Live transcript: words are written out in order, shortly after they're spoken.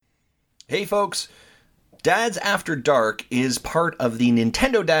Hey folks, Dads After Dark is part of the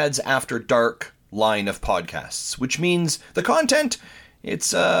Nintendo Dads After Dark line of podcasts, which means the content,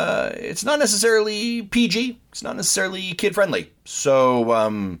 it's not necessarily PG, it's not necessarily kid-friendly.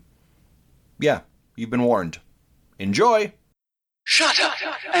 So, yeah, you've been warned. Enjoy! Shut up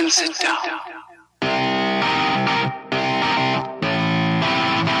and sit down.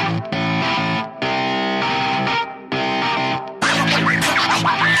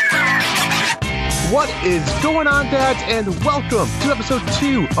 What is going on, dads, and welcome to episode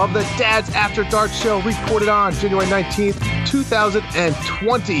 2 of the Dads After Dark show, recorded on January 19th,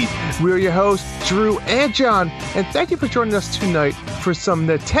 2020. We are your hosts, Drew and John, and thank you for joining us tonight for some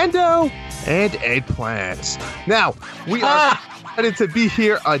Nintendo and eggplants. Now, we are excited to be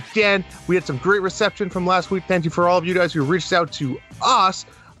here again. We had some great reception from last week. Thank you for all of you guys who reached out to us.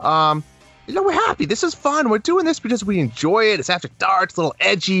 We're happy. This is fun. We're doing this because we enjoy it. It's after dark. It's a little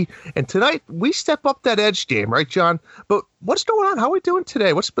edgy. And tonight, we step up that edge game, right, John? But what's going on? How are we doing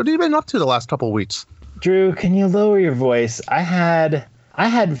today? What have you been up to the last couple of weeks? Drew, can you lower your voice? I had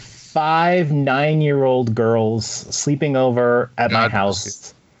 5 9-year-old girls sleeping over at my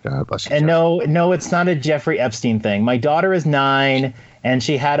house. God bless you. And no, it's not a Jeffrey Epstein thing. My daughter is 9, and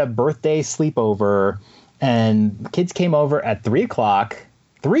she had a birthday sleepover, and the kids came over at 3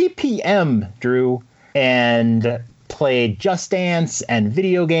 p.m., Drew, and played Just Dance and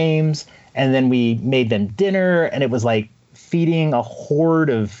video games, and then we made them dinner, and it was like feeding a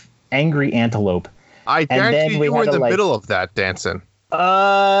horde of angry antelope. I guarantee you were in the middle of that dancing. I'm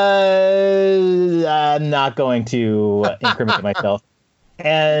not going to incriminate myself.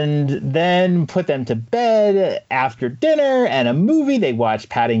 And then put them to bed after dinner and a movie. They watched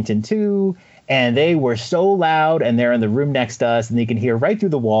Paddington 2. And they were so loud, and they're in the room next to us, and they can hear right through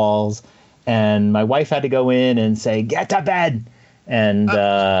the walls. And my wife had to go in and say, "Get to bed." And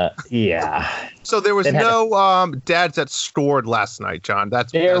yeah. So there was no dads that scored last night, John.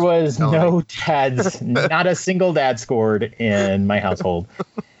 There was no dads. Not a single dad scored in my household.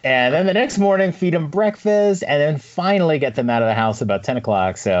 And then the next morning, feed them breakfast, and then finally get them out of the house about 10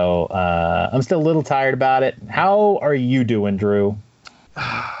 o'clock. So I'm still a little tired about it. How are you doing, Drew?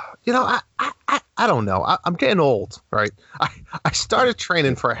 I don't know. I'm getting old, right? I started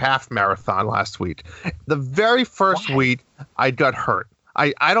training for a half marathon last week. The very first week, I got hurt.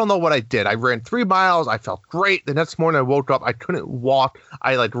 I don't know what I did. I ran 3 miles. I felt great. The next morning, I woke up. I couldn't walk.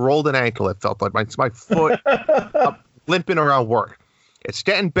 I rolled an ankle. It felt like my foot limping around work. It's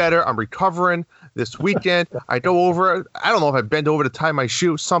getting better. I'm recovering. This weekend, I go over. I don't know if I bend over to tie my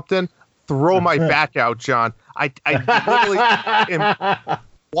shoe, something. Throw my back out, John. I literally am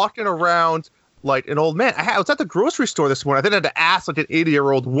walking around like an old man. I was at the grocery store this morning. I think I had to ask like an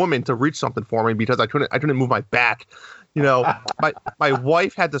 80-year-old woman to reach something for me because I couldn't move my back. My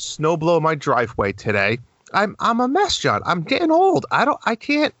wife had to snow blow my driveway today. I'm a mess, John. I'm getting old. I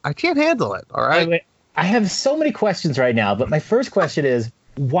can't handle it. All right. Wait. I have so many questions right now, but my first question is,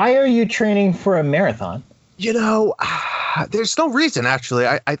 why are you training for a marathon? There's no reason, actually.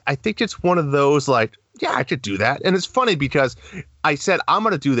 I think it's one of those like, yeah, I could do that. And it's funny because I said, I'm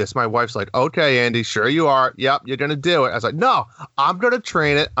going to do this. My wife's like, okay, Andy, sure you are. Yep, you're going to do it. I was like, no, I'm going to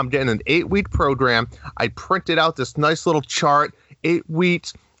train it. I'm getting an 8-week program. I printed out this nice little chart, 8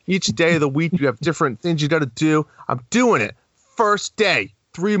 weeks. Each day of the week, you have different things you got to do. I'm doing it. First day,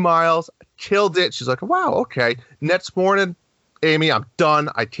 3 miles, killed it. She's like, wow, okay. Next morning, Amy, I'm done.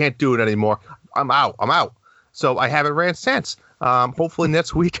 I can't do it anymore. I'm out. So I haven't ran since. Hopefully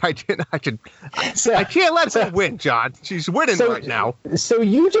next week I can't let her win, John. She's winning right now. So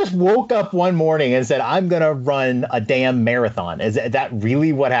you just woke up one morning and said, I'm going to run a damn marathon. Is that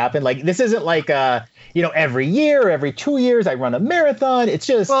really what happened? Like, this isn't like, every year, every 2 years I run a marathon. It's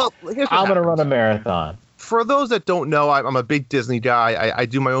just, I'm going to run a marathon. For those that don't know, I'm a big Disney guy. I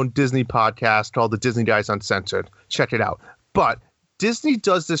do my own Disney podcast called The Disney Guys Uncensored. Check it out. But Disney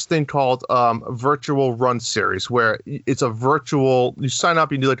does this thing called virtual run series, where it's a virtual, you sign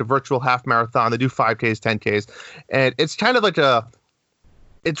up, you do like a virtual half marathon. They do 5Ks, 10Ks. And it's kind of like you're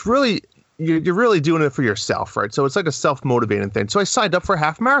really doing it for yourself, right? So it's like a self-motivating thing. So I signed up for a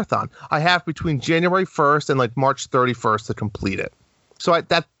half marathon. I have between January 1st and like March 31st to complete it. So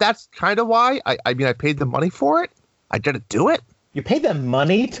that's kind of why I paid the money for it. I got to do it. You paid them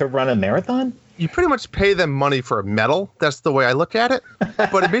money to run a marathon? You pretty much pay them money for a medal. That's the way I look at it.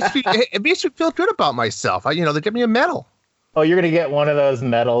 But it makes me feel good about myself. They give me a medal. Oh, you're going to get one of those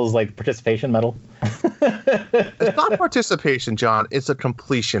medals, like participation medal? It's not participation, John. It's a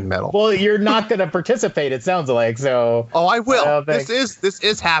completion medal. Well, you're not going to participate, it sounds like. So. Oh, I will. This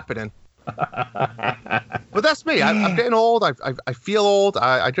is happening. But that's me. I'm getting old. I feel old.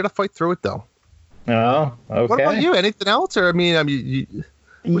 I gotta fight through it though. Oh, okay. What about you? Anything else? Or I mean, what have you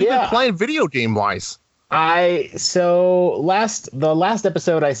been playing video game wise? The last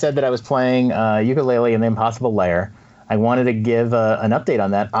episode I said that I was playing Yooka-Laylee and the Impossible Lair. I wanted to give an update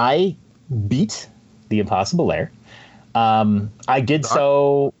on that. I beat the Impossible Lair. I did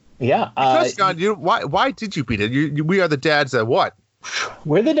so. Yeah. Because John, why did you beat it? We are the dads at what?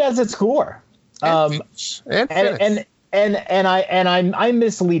 We're the dads at score. I'm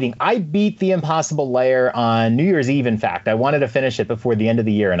misleading. I beat the Impossible Lair on New Year's Eve. In fact, I wanted to finish it before the end of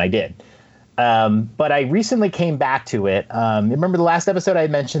the year, and I did. But I recently came back to it. Remember the last episode I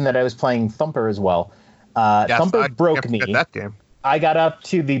mentioned that I was playing Thumper as well. Yes, Thumper broke me. That game. I got up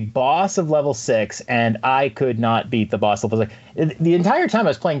to the boss of level 6, and I could not beat the boss level 6. The entire time I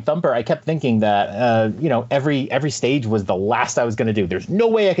was playing Thumper, I kept thinking that every stage was the last I was going to do. There's no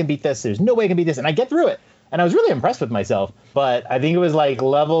way I can beat this. There's no way I can beat this, and I get through it. And I was really impressed with myself. But I think it was like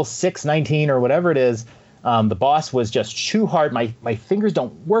level 619 or whatever it is. The boss was just too hard. My fingers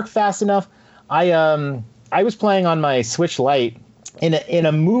don't work fast enough. I was playing on my Switch Lite. In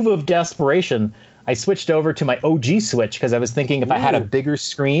a move of desperation, I switched over to my OG Switch because I was thinking if I had a bigger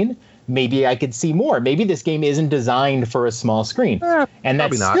screen, maybe I could see more. Maybe this game isn't designed for a small screen. And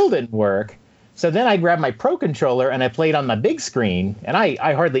that still didn't work. So then I grabbed my Pro Controller and I played on my big screen. And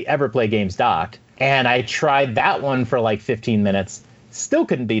I hardly ever play games docked. And I tried that one for like 15 minutes. Still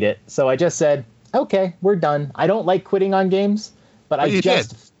couldn't beat it. So I just said, okay, we're done. I don't like quitting on games. But I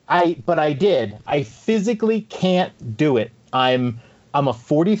did. I physically can't do it. I'm a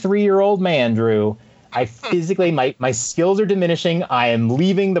 43-year-old man, Drew. I physically, my skills are diminishing. I am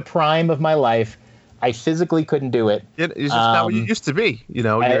leaving the prime of my life. I physically couldn't do it. It's just not what you used to be.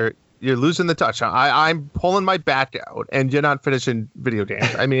 You're losing the touch. I'm pulling my back out, and you're not finishing video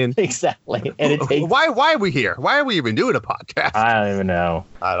games. I mean, exactly. And it takes. Why are we here? Why are we even doing a podcast? I don't even know.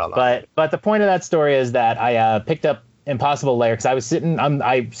 I don't know. But the point of that story is that I picked up Impossible Lair because I was sitting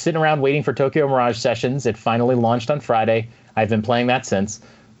around waiting for Tokyo Mirage Sessions. It finally launched on Friday. I've been playing that since.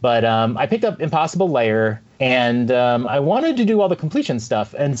 But I picked up Impossible Lair, and I wanted to do all the completion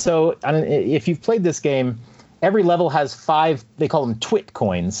stuff. And so if you've played this game, every level has 5, they call them TWIT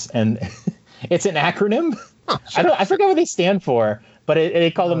coins. And it's an acronym. Oh, sure. I forget what they stand for, but they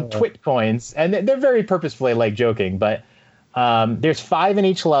call them TWIT coins. And they're very purposefully like joking. But there's 5 in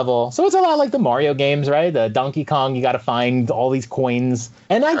each level. So it's a lot like the Mario games, right? The Donkey Kong, you got to find all these coins.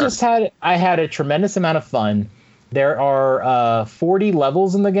 And I had a tremendous amount of fun. There are 40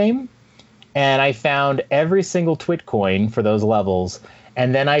 levels in the game, and I found every single TWIT coin for those levels.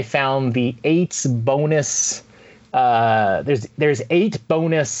 And then I found the 8 bonus. There's 8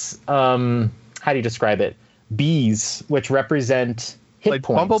 bonus. How do you describe it? Bees, which represent hit like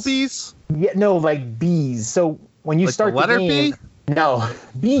points. Bumblebees? Yeah, no, like bees. So when you start the letter game, B? No,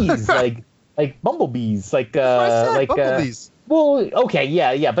 bees, like bumblebees, bumblebees. Well, okay,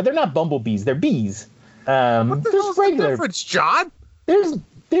 yeah, but they're not bumblebees. They're bees. What the hell's the difference, John? There's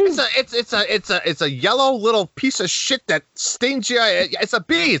it's a yellow little piece of shit that stings you. It's a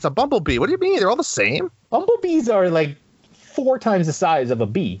bee. It's a bumblebee. What do you mean? They're all the same. Bumblebees are like 4 times the size of a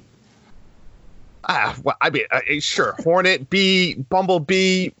bee. Well, I mean, sure. Hornet bee,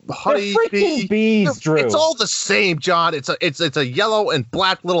 bumblebee, honey bee. Bees, Drew. It's all the same, John. It's a yellow and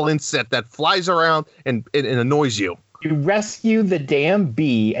black little insect that flies around and annoys you. You rescue the damn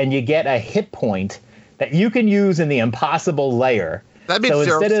bee and you get a hit point that you can use in the Impossible Lair. That makes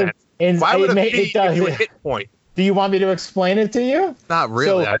zero sense. Why would a bee give you a hit point? Do you want me to explain it to you? Not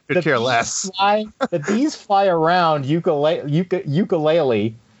really. I could care less. The bees fly around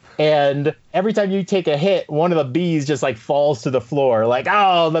Yooka-Laylee, and every time you take a hit, one of the bees just like falls to the floor. Like,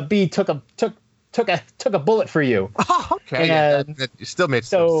 oh, the bee took a bullet for you. Oh, okay. That still makes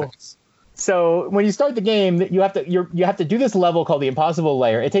sense. So when you start the game, you have to do this level called the Impossible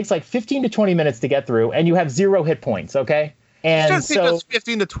Lair. It takes like 15 to 20 minutes to get through, and you have 0 hit points. Okay, and it take us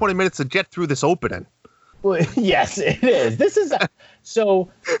 15 to 20 minutes to get through this opening. Well, yes, it is. This is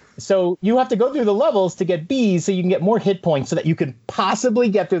so you have to go through the levels to get bees, so you can get more hit points, so that you can possibly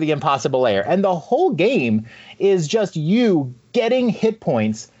get through the Impossible Lair. And the whole game is just you getting hit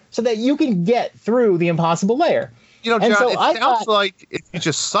points so that you can get through the Impossible Lair. You know, John, it sounds like if you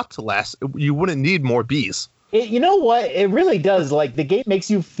just sucked less, you wouldn't need more bees. You know what? It really does. Like, the game makes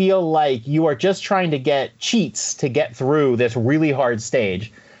you feel like you are just trying to get cheats to get through this really hard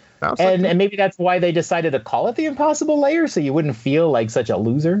stage. And maybe that's why they decided to call it the Impossible Lair, so you wouldn't feel like such a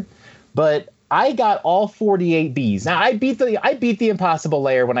loser. But I got all 48 bees. Now, I beat the Impossible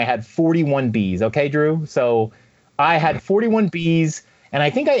Lair when I had 41 bees. Okay, Drew? So I had 41 bees. And I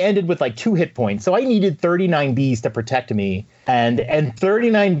think I ended with like 2 hit points. So I needed 39 bees to protect me. And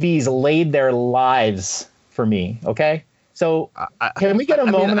 39 bees laid their lives for me. Okay. So can we get a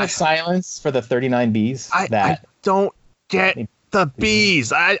moment of silence for the 39 bees? I don't get the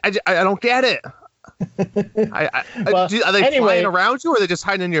bees. I don't get it. Are they flying around you, or are they just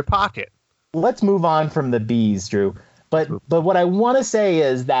hiding in your pocket? Let's move on from the bees, Drew. But what I want to say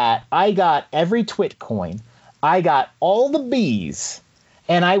is that I got every twit coin. I got all the bees.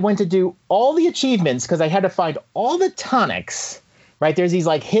 And I went to do all the achievements because I had to find all the tonics, right? There's these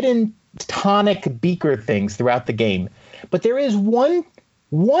like hidden tonic beaker things throughout the game. But there is one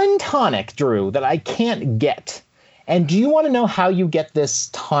tonic, Drew, that I can't get. And do you want to know how you get this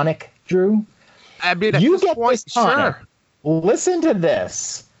tonic, Drew? I mean, you get this tonic. Sure. Listen to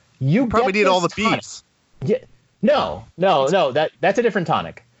this. You probably need all the bees. Yeah, no. That's a different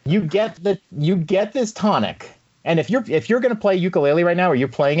tonic. You get this tonic. And if you're going to play ukulele right now, or you're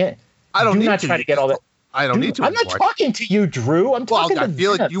playing it, I don't do need not to. try to get all that. I don't need to. I'm not talking to you, Drew. I'm talking to I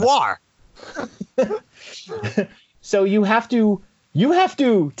feel like you are. So you have to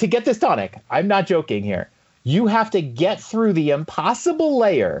get this tonic. I'm not joking here. You have to get through the impossible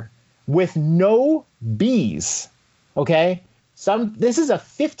layer with no bees. Okay? This is a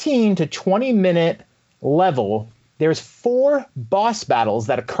 15 to 20 minute level. There's 4 boss battles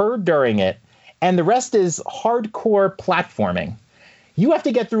that occur during it. And the rest is hardcore platforming. You have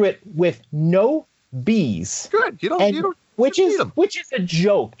to get through it with no bees. Good. You don't. Which is a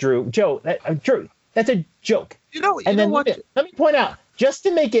joke, Drew. Drew, that's a joke. Let me point out, just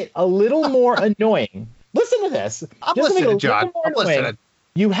to make it a little more annoying. Listen to this. I'm listening, John. I'm listening.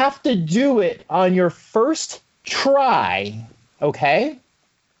 You have to do it on your first try. Okay?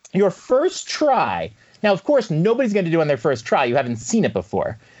 Your first try. Now, of course, nobody's going to do it on their first try. You haven't seen it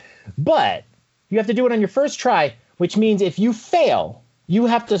before. But you have to do it on your first try, which means if you fail, you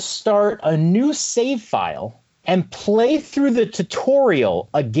have to start a new save file and play through the tutorial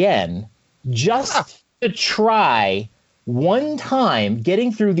again just to try one time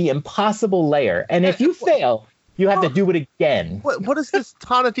getting through the impossible layer. And if you fail, you have to do it again. What does this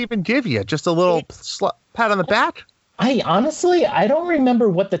tonic even give you? Just a little pat on the back? I don't remember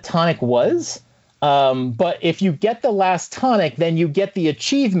what the tonic was. But if you get the last tonic, then you get the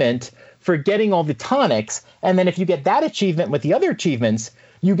achievement for getting all the tonics. And then if you get that achievement with the other achievements,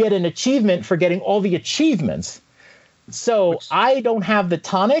 you get an achievement for getting all the achievements. So I don't have the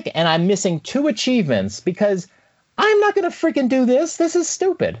tonic, and I'm missing 2 achievements because I'm not going to freaking do this. This is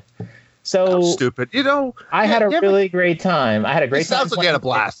stupid. So I'm stupid. I had a really great time. I had a great time. It sounds like you had a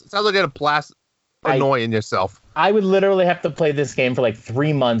blast. It sounds like you had a blast annoying yourself. I would literally have to play this game for like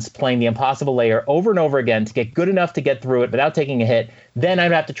 3 months, playing the impossible layer over and over again to get good enough to get through it without taking a hit. Then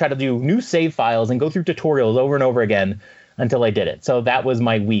I'd have to try to do new save files and go through tutorials over and over again until I did it. So that was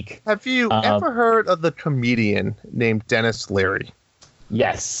my week. Have you ever heard of the comedian named Dennis Leary?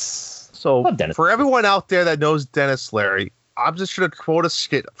 Yes. So for everyone out there that knows Dennis Leary, I'm just going to quote a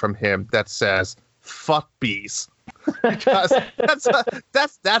skit from him that says, "Fuck bees." Because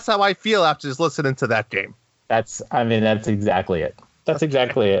that's how I feel after just listening to that game. That's exactly it. That's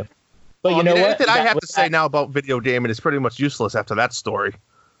exactly it. But you know what? Anything I have to say now about video gaming is pretty much useless after that story.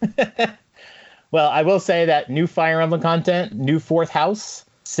 Well, I will say that new Fire Emblem content, new 4th House,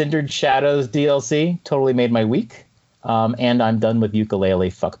 Cindered Shadows DLC totally made my week. And I'm done with ukulele.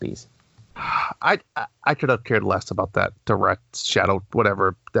 Fuck bees. I could have cared less about that direct shadow,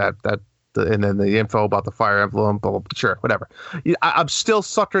 whatever and then the info about the Fire Emblem, blah, blah, blah, sure, whatever. I'm still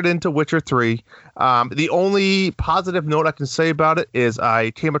suckered into Witcher 3. The only positive note I can say about it is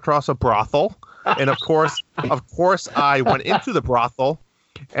I came across a brothel, and of course, I went into the brothel,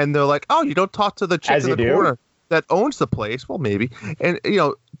 and they're like, "Oh, you don't talk to the chick in the corner that owns the place." Well, maybe, and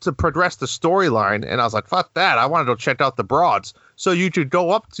to progress the storyline, and I was like, "Fuck that! I want to go check out the broads." So you could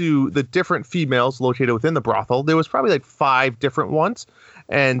go up to the different females located within the brothel. There was probably like 5 different ones,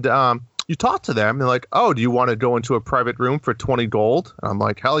 and you talk to them. They're like, "Oh, do you want to go into a private room for 20 gold?" And I'm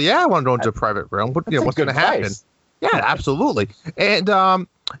like, "Hell yeah, I want to go into a private room." But what's going to happen? Yeah, absolutely. And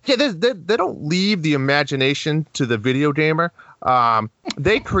they don't leave the imagination to the video gamer.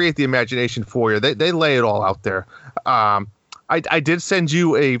 They create the imagination for you. They lay it all out there. I did send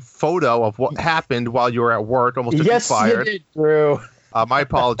you a photo of what happened while you were at work. Almost took you fired. Yes, you did, Drew. My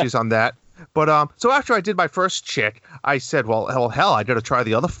apologies on that. But so after I did my first chick, I said, well, hell, I got to try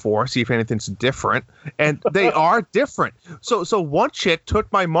the other 4, see if anything's different. And they are different. So one chick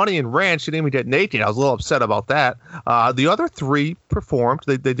took my money and ran. She didn't even get naked. I was a little upset about that. The other 3 performed.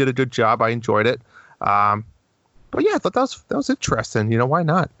 They did a good job. I enjoyed it. But yeah, I thought that was interesting. Why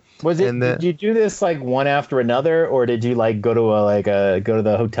not? Did you do this like one after another, or did you like go to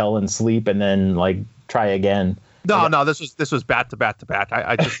the hotel and sleep and then like try again? No, this was bat to bat to bat.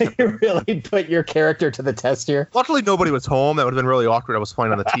 I just You really put your character to the test here. Luckily, nobody was home. That would have been really awkward. I was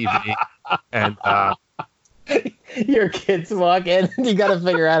playing on the TV, and your kids walk in, and you got to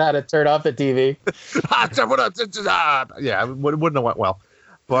figure out how to turn off the TV. Yeah, it wouldn't have went well.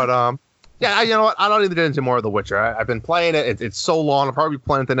 But yeah, you know what? I don't need to get into more of The Witcher. I've been playing it. It's so long. I'll probably be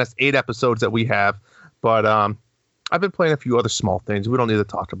playing the next 8 episodes that we have. But I've been playing a few other small things. We don't need to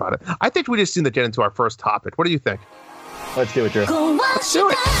talk about it. I think we just need to get into our first topic. What do you think? Let's do it, Drew. Let's do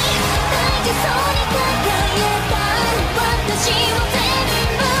it.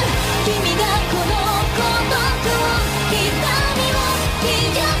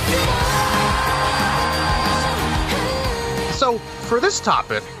 So for this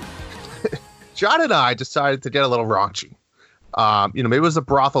topic, John and I decided to get a little raunchy. Maybe it was the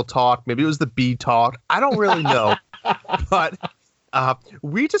brothel talk, maybe it was the bee talk. I don't really know, but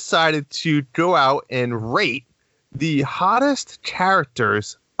we decided to go out and rate the hottest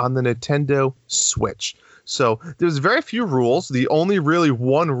characters on the Nintendo Switch. So there's very few rules. The only really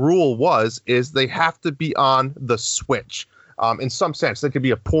one rule is they have to be on the Switch. In some sense, it could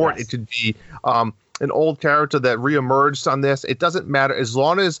be a port. Yes. It could be an old character that reemerged on this. It doesn't matter as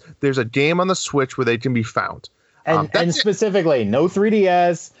long as there's a game on the Switch where they can be found. And specifically, no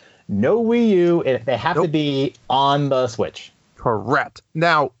 3DS, no Wii U. They have to be on the Switch. Correct.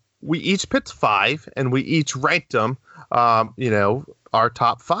 Now, we each picked 5, and we each ranked them, our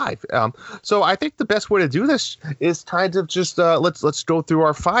top 5. So I think the best way to do this is kind of just let's go through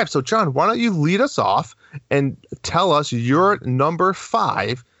our 5. So, John, why don't you lead us off and tell us your number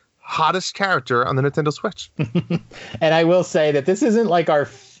 5 hottest character on the Nintendo Switch? And I will say that this isn't like our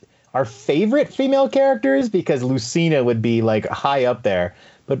favorite female characters, because Lucina would be like high up there,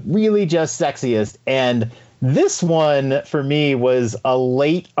 but really just sexiest. And this one for me was a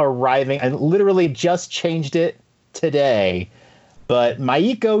late arriving. I literally just changed it today. But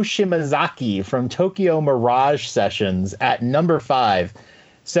Maiko Shimazaki from Tokyo Mirage Sessions at number 5.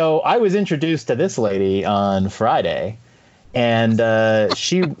 So I was introduced to this lady on Friday, and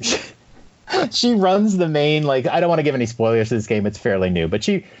she runs the main, like, I don't want to give any spoilers to this game. It's fairly new, but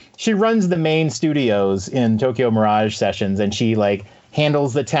she runs the main studios in Tokyo Mirage Sessions, and she like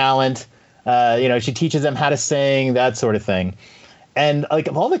handles the talent. She teaches them how to sing, that sort of thing. And like,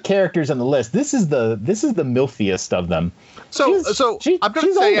 of all the characters on the list, this is the milfiest of them. So I'm going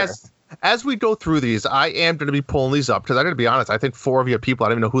to say, as we go through these, I am going to be pulling these up because I'm going to be honest. I think 4 of you people, I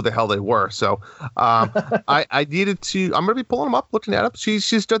don't even know who the hell they were. So I needed to. I'm going to be pulling them up, looking at them.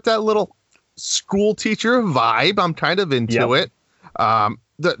 She's got that little school teacher vibe. I'm kind of into it.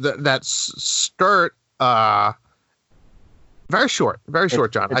 That skirt, very short,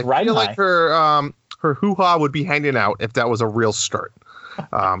 John. I feel like her hoo-ha would be hanging out if that was a real skirt.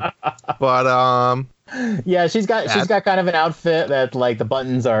 Yeah, she's got kind of an outfit that like the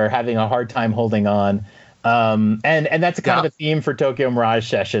buttons are having a hard time holding on. And that's kind of a theme for Tokyo Mirage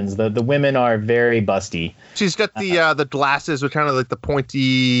Sessions. The women are very busty. She's got the glasses with kind of like the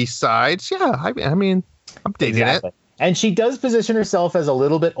pointy sides. Yeah, I mean, I'm digging it. And she does position herself as a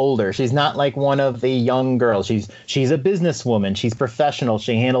little bit older. She's not like one of the young girls. She's a businesswoman. She's professional.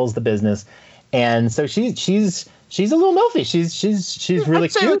 She handles the business, and so she's a little milfy. She's really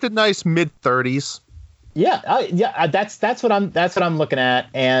I'd say cute. Like a nice mid-30s. Yeah, that's what I'm looking at,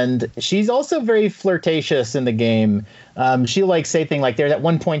 and she's also very flirtatious in the game. She'll like say things like, there's at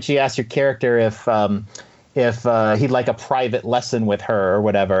one point she asked your character if he'd like a private lesson with her or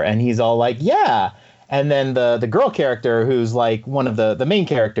whatever, and he's all like, yeah. And then the girl character, who's like one of the main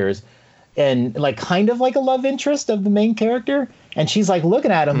characters, and like kind of like a love interest of the main character, and she's like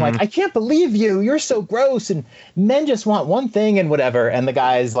looking at him like, I can't believe you're so gross, and men just want one thing and whatever. And the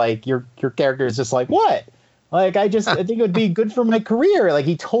guy's like, your character is just like, what? Like, I think it would be good for my career. Like,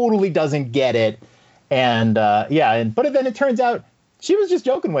 he totally doesn't get it. And but then it turns out she was just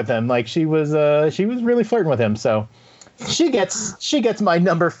joking with him. Like, she was really flirting with him. So she gets my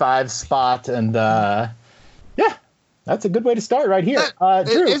number 5 spot, and that's a good way to start right here.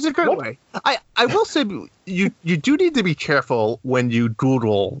 Drew, it's a good way. I will say you do need to be careful when you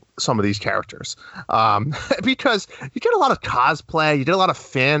Google some of these characters, because you get a lot of cosplay, you get a lot of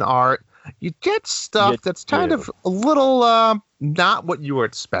fan art, you get stuff that's kind of a little not what you were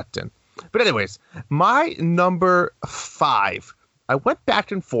expecting. But anyways, my number 5, I went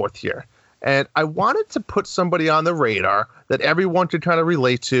back and forth here. And I wanted to put somebody on the radar that everyone could kind of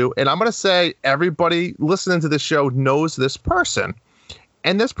relate to. And I'm going to say everybody listening to this show knows this person.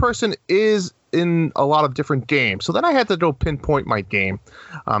 And this person is in a lot of different games. So then I had to go pinpoint my game.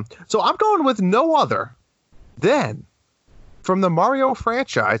 So I'm going with no other than, from the Mario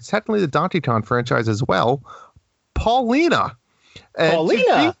franchise, technically the Donkey Kong franchise as well, Paulina. And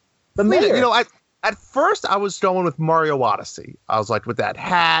Paulina, at first I was going with Mario Odyssey. I was like, with that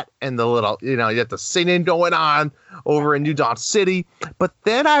hat and the little, you had the singing going on over in New Donk City. But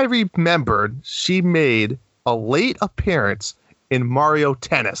then I remembered she made a late appearance in Mario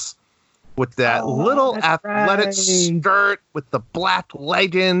Tennis with that little athletic skirt with the black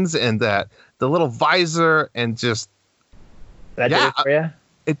leggings and the little visor and just. That did it for you?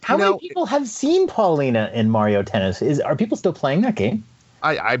 How many people have seen Paulina in Mario Tennis? Are people still playing that game?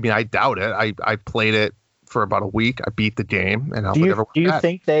 I mean, I doubt it. I played it for about a week. I beat the game, and do you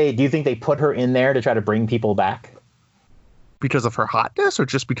think they put her in there to try to bring people back because of her hotness, or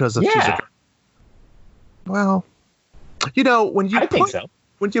just because of she's well, when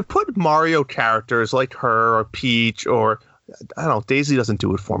you put Mario characters like her or Peach or I don't know, Daisy doesn't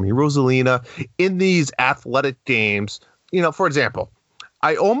do it for me, Rosalina in these athletic games, for example,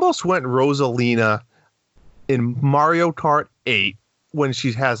 I almost went Rosalina in Mario Kart 8. When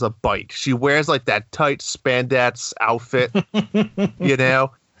she has a bike, she wears like that tight spandex outfit,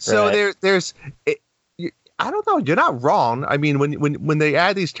 So right. there's, I don't know. You're not wrong. I mean, when they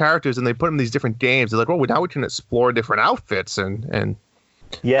add these characters and they put them in these different games, they're like, well, now we can explore different outfits and.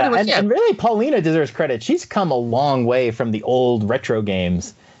 Yeah, and really, Paulina deserves credit. She's come a long way from the old retro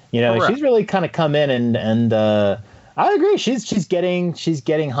games. Correct. She's really kind of come in and I agree. She's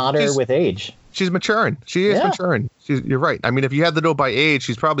getting hotter with age. She's maturing. She is maturing. You're right. I mean, if you had to go by age,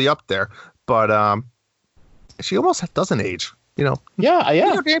 she's probably up there. But she almost doesn't age. Yeah.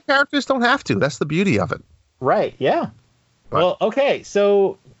 Video game characters don't have to. That's the beauty of it. Right. Yeah. But, well, okay.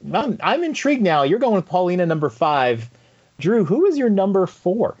 So I'm intrigued now. You're going with Paulina number 5. Drew, who is your number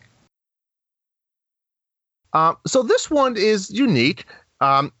 4? So this one is unique.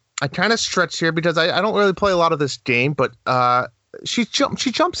 I kind of stretch here because I don't really play a lot of this game, but she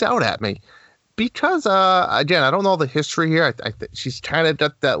jumps out at me. Because, again, I don't know the history here. I think she's kind of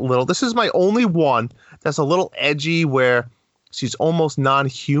got that little... This is my only one that's a little edgy where she's almost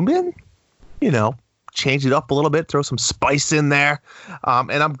non-human. Change it up a little bit, throw some spice in there.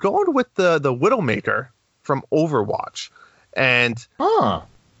 And I'm going with the Widowmaker from Overwatch. And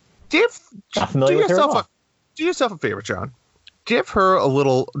do yourself a favor, John. Give her a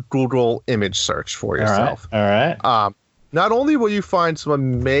little Google image search for yourself. All right. Not only will you find some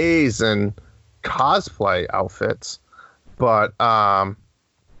amazing cosplay outfits, but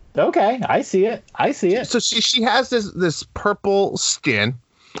okay, I see it. So she has this purple skin.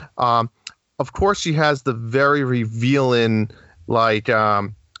 Of course, she has the very revealing, like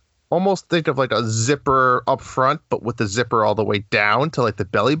almost think of like a zipper up front, but with the zipper all the way down to like the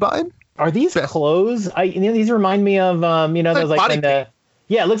belly button. Are these clothes? These remind me of those like body paint.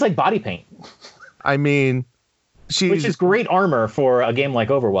 Yeah, it looks like body paint. I mean, which is great armor for a game like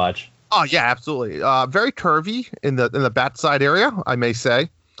Overwatch. Oh yeah, absolutely. Very curvy in the backside area, I may say,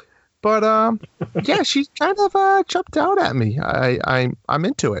 but yeah, she's kind of jumped out at me. I'm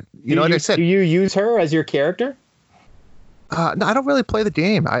into it. Like I said, do you use her as your character? No, I don't really play the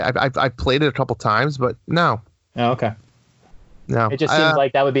game. I've played it a couple times, but no. Oh, okay. No, it just seems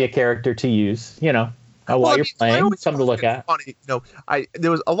like that would be a character to use. While you're playing, something to look at. Funny,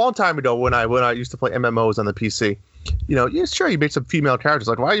 there was a long time ago when I used to play MMOs on the PC. Sure, you made some female characters.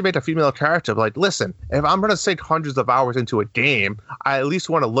 Like, why do you make a female character? Like, listen, if I'm going to sink hundreds of hours into a game, I at least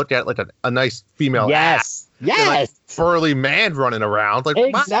want to look at like a nice female ass. Yes. Like, burly man running around. Like,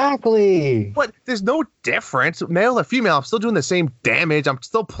 exactly. What? There's no difference, male or female. I'm still doing the same damage. I'm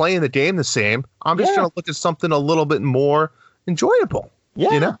still playing the game the same. I'm just trying to look at something a little bit more enjoyable.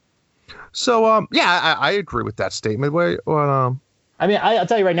 Yeah. So, I agree with that statement. I mean, I'll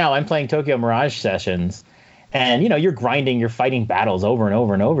tell you right now, I'm playing Tokyo Mirage Sessions, and, you're grinding, you're fighting battles over and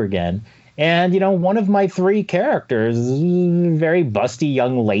over and over again. And, one of my 3 characters is a very busty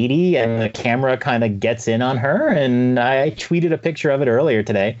young lady, and the camera kind of gets in on her, and I tweeted a picture of it earlier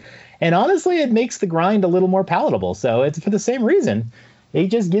today. And honestly, it makes the grind a little more palatable. So it's for the same reason. It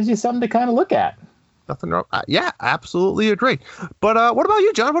just gives you something to kind of look at. Nothing wrong. Yeah, absolutely agree. But what about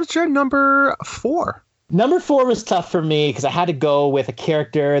you, John? What's your number 4? Number 4 was tough for me because I had to go with a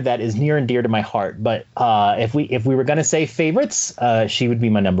character that is near and dear to my heart. But if we were going to say favorites, she would be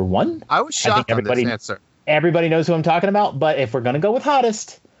my number 1. I was shocked on this answer. Everybody knows who I'm talking about. But if we're going to go with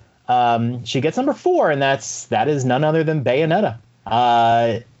hottest, she gets number 4, and that is none other than Bayonetta.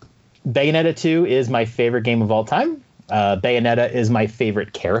 Bayonetta 2 is my favorite game of all time. Bayonetta is my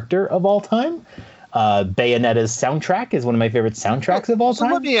favorite character of all time. Bayonetta's soundtrack is one of my favorite soundtracks of all time.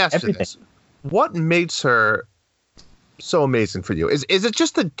 So let me ask you this. what makes her so amazing for you? Is it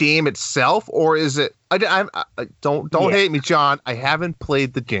just the game itself, or is it? I don't hate me, John. I haven't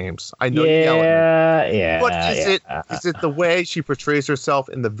played the games. I know you yell at me. Yeah. What is it? Is it the way she portrays herself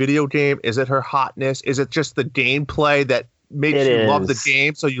in the video game? Is it her hotness? Is it just the gameplay that makes you love the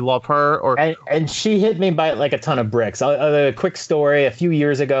game, so you love her? Or and she hit me by like a ton of bricks. A quick story: a few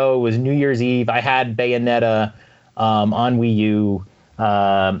years ago, it was New Year's Eve. I had Bayonetta on Wii U,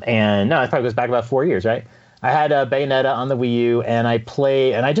 and no, it probably goes back about 4 years, right? I had Bayonetta on the Wii U, and I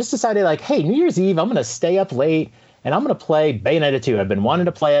just decided, like, hey, New Year's Eve, I'm going to stay up late, and I'm going to play Bayonetta 2. I've been wanting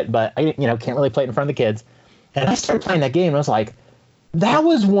to play it, but I can't really play it in front of the kids. And I started playing that game, and I was like, that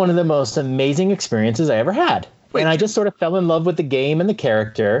was one of the most amazing experiences I ever had. And I just sort of fell in love with the game and the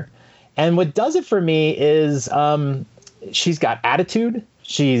character. And what does it for me is she's got attitude.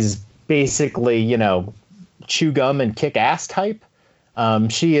 She's basically, chew gum and kick ass type.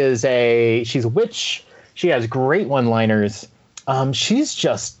 She's a witch. She has great one-liners. She's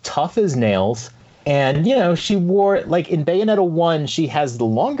just tough as nails. And, she wore, like, in Bayonetta 1, she has the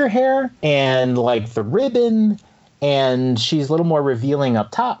longer hair and, like, the ribbon, and she's a little more revealing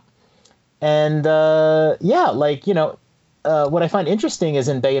up top. And, what I find interesting is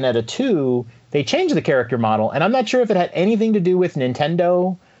in Bayonetta 2, they changed the character model, and I'm not sure if it had anything to do with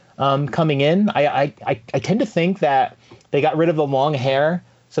Nintendo coming in. I tend to think that they got rid of the long hair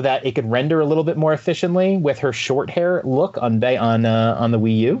so that it could render a little bit more efficiently with her short hair look on the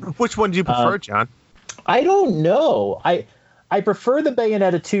Wii U. Which one do you prefer, John? I don't know. I prefer the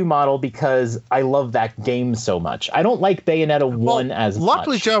Bayonetta 2 model because I love that game so much. I don't like Bayonetta 1 as much.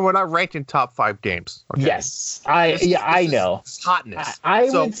 Luckily, John, we're not ranking top 5 games. Okay? Yes, I know. It's hotness. I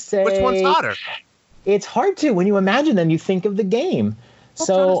would say which one's hotter? It's hard to. When you imagine them, you think of the game.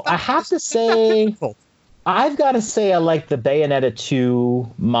 So I have to say, I've got to say I like the Bayonetta 2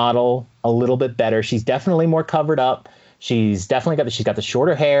 model a little bit better. She's definitely more covered up. She's got the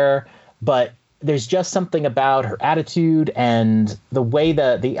shorter hair, but there's just something about her attitude and the way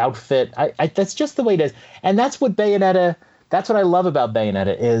the outfit. That's just the way it is, and that's what Bayonetta. That's what I love about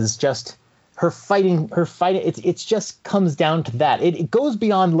Bayonetta is just her fighting. It's just comes down to that. It goes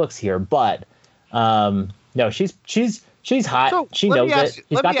beyond looks here, but no, she's hot. So, she knows it.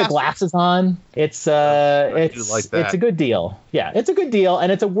 She's got the glasses on. It's a good deal. Yeah, it's a good deal,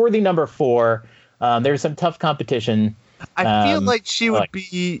 and it's a worthy number 4. There's some tough competition. I feel like she would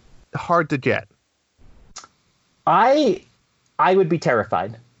be hard to get. I would be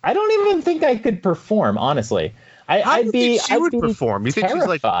terrified. I don't even think I could perform, honestly. How do you think she would perform? You think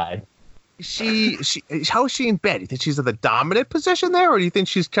terrified. She's like how is she in bed? You think she's in the dominant position there, or do you think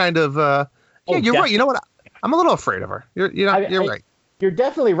she's kind of you're right. You know what? I'm a little afraid of her. You're right. You're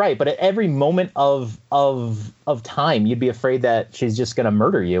definitely right, but at every moment of time, you'd be afraid that she's just going to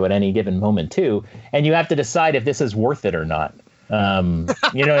murder you at any given moment too, and you have to decide if this is worth it or not.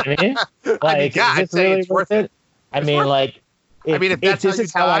 You know what I mean? Like, is this really worth it? If this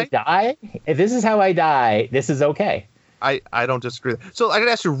is how I die, this is okay. I don't disagree. So I got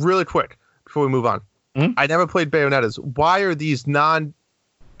to ask you really quick before we move on. Mm-hmm. I never played Bayonettas. Why are these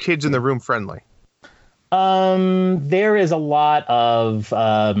non-kids in the room friendly? There is a lot of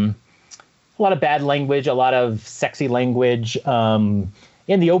bad language, a lot of sexy language in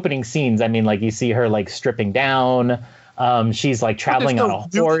the opening scenes. I mean, like you see her like stripping down. She's like traveling on a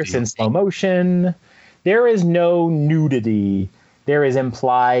horse in slow motion. There is no nudity. There is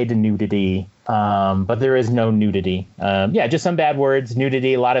implied nudity, but there is no nudity. Just some bad words,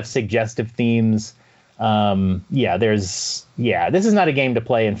 nudity, a lot of suggestive themes. This is not a game to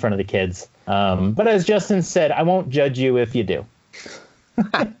play in front of the kids. But as Justin said, I won't judge you if you do.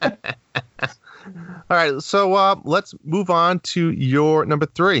 All right, so let's move on to your number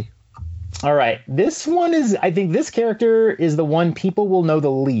 3. All right, I think this character is the one people will know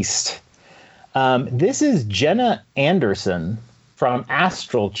the least. This is Jenna Anderson from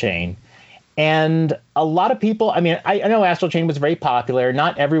Astral Chain. And a lot of people, I know Astral Chain was very popular.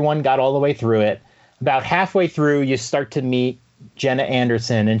 Not everyone got all the way through it. About halfway through, you start to meet Jenna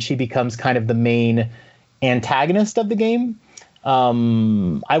Anderson, and she becomes kind of the main antagonist of the game.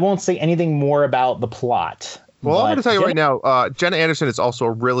 I won't say anything more about the plot. Well, I'm going to tell you right now, Jenna Anderson is also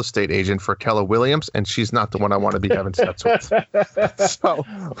a real estate agent for Keller Williams, and she's not the one I want to be having sex with.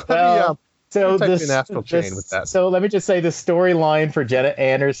 So let me just say the storyline for Jenna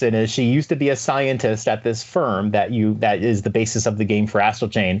Anderson is she used to be a scientist at this firm that is the basis of the game for Astral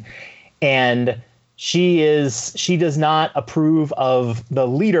Chain, and she does not approve of the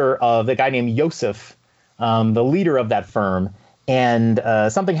leader of the guy named Yosef, the leader of that firm. And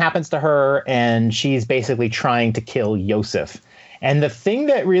something happens to her, and she's basically trying to kill Yosef. And the thing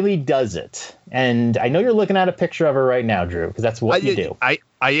that really does it, and I know you're looking at a picture of her right now, Drew, because that's what you do. I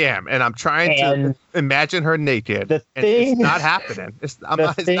am, and I'm trying to imagine her naked. It's not happening. It's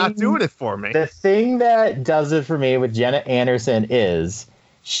not doing it for me. The thing that does it for me with Jenna Anderson is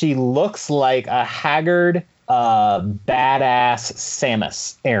she looks like a haggard, badass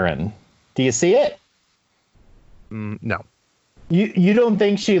Samus Aran. Do you see it? No. You don't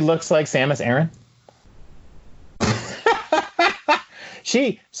think she looks like Samus Aran?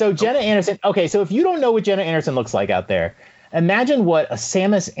 Jenna Anderson. Okay, so if you don't know what Jenna Anderson looks like out there, imagine what a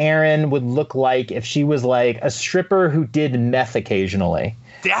Samus Aran would look like if she was like a stripper who did meth occasionally.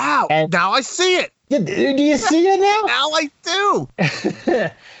 Now I see it. Do you see it now? Now I do.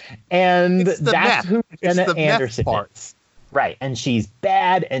 And that's who Jenna it's the Anderson meth is. Right. And she's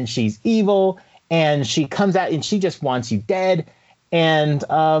bad and she's evil and she comes out and she just wants you dead. And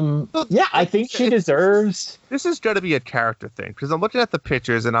I think she deserves. This is going to be a character thing because I'm looking at the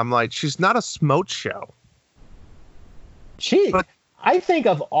pictures and I'm like, she's not a smoke show. I think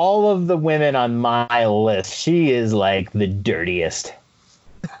of all of the women on my list, she is like the dirtiest.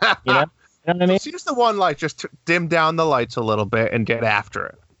 You know what I mean? She's the one like just dim down the lights a little bit and get after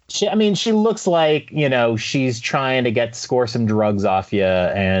it. She looks like, she's trying to score some drugs off you,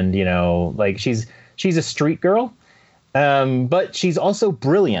 and like she's a street girl. But she's also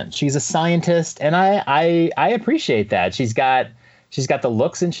brilliant. She's a scientist, and I appreciate that. She's got the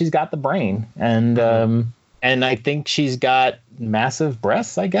looks and she's got the brain, and I think she's got massive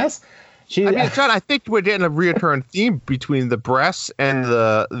breasts, I guess. John, I think we're getting a reoccurring theme between the breasts and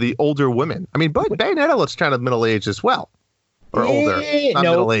the older women. I mean, but Bayonetta looks kind of middle-aged as well. Or older. Not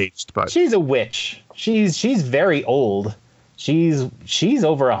middle-aged, but she's a witch. She's very old. She's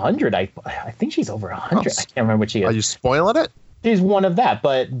over 100. I think she's over 100. I can't remember what she is. Are you spoiling it? She's one of that,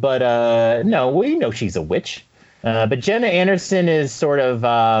 but no, we know she's a witch. But Jenna Anderson is sort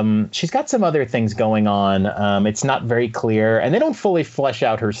of she's got some other things going on. It's not very clear, and they don't fully flesh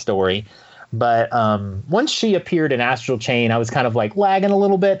out her story. But once she appeared in Astral Chain, I was kind of like lagging a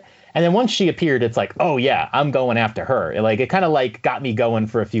little bit. And then once she appeared, it's like, oh yeah, I'm going after her. It kind of like got me going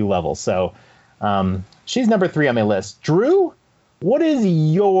for a few levels. So she's number 3 on my list. Drew, what is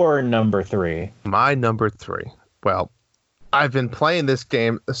your number 3? My number 3. Well, I've been playing this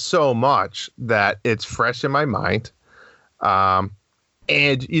game so much that it's fresh in my mind. And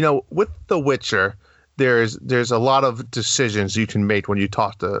with The Witcher, there's a lot of decisions you can make when you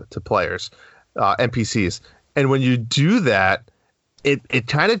talk to players, NPCs. And when you do that, it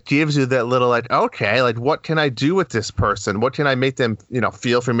kind of gives you that little like, okay, like what can I do with this person? What can I make them,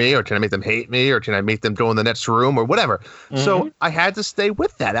 feel for me, or can I make them hate me, or can I make them go in the next room or whatever? Mm-hmm. So I had to stay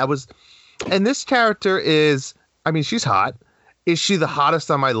with that. And this character is, she's hot. Is she the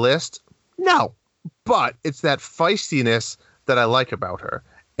hottest on my list? No, but it's that feistiness that I like about her.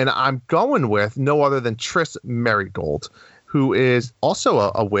 And I'm going with no other than Triss Merigold, who is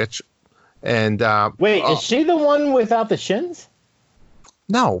also a witch. And wait, is she the one without the shins?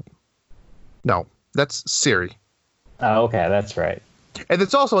 No, that's Ciri. Oh, okay, that's right. And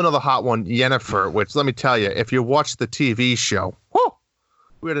it's also another hot one, Yennefer, which let me tell you, if you watch the TV show,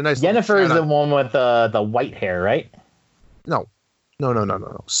 we had a nice. Yennefer is the one with the white hair, right? No.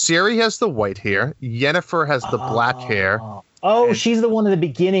 Ciri has the white hair. Yennefer has the black hair. Oh, she's the one at the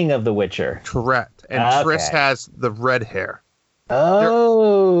beginning of The Witcher. Correct. And Triss has the red hair.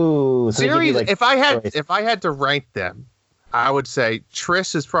 Oh, Ciri. If I had to rank them, I would say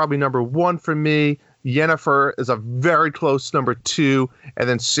Triss is probably number 1 for me. Yennefer is a very close number 2, and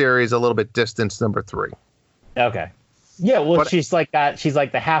then Ciri is a little bit distant number 3. Okay. Yeah, well, she's like that. She's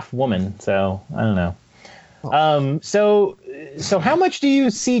like the half woman, so I don't know. So how much do you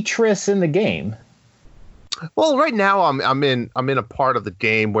see Triss in the game? Well, right now I'm in a part of the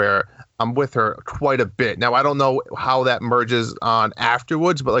game where I'm with her quite a bit. Now, I don't know how that merges on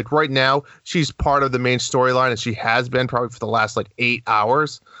afterwards, but like right now, she's part of the main storyline, and she has been probably for the last 8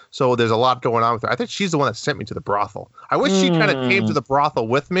 hours. So there's a lot going on with her. I think she's the one that sent me to the brothel. I wish she kind of came to the brothel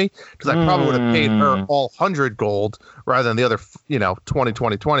with me, because I probably would have paid her all 100 gold rather than the other,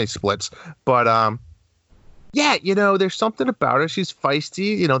 20 splits. But there's something about her. She's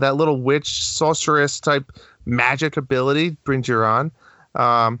feisty. That little witch sorceress type magic ability brings her on.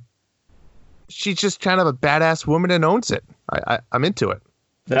 She's just kind of a badass woman and owns it. I'm into it.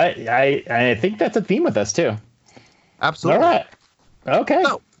 I think that's a theme with us too. Absolutely. All right. Okay.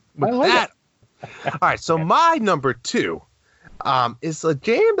 So with that, all right. So my number 2 is a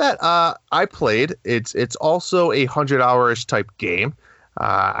game that I played. It's also a 100-hour-ish type game.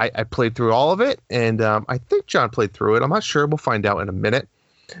 I played through all of it, and I think John played through it. I'm not sure. We'll find out in a minute.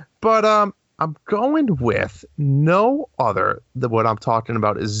 But I'm going with no other than what I'm talking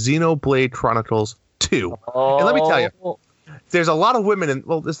about is Xenoblade Chronicles 2. Oh. And let me tell you, there's a lot of women in.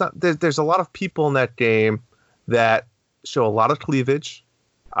 Well, there's a lot of people in that game that show a lot of cleavage.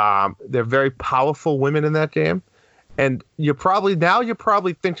 They're very powerful women in that game, and you're probably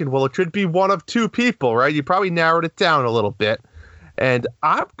thinking, well, it could be one of two people, right? You probably narrowed it down a little bit, and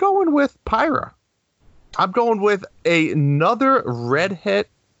I'm going with Pyra. I'm going with another redhead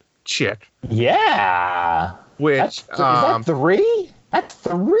chick. Yeah. Which is that 3? That's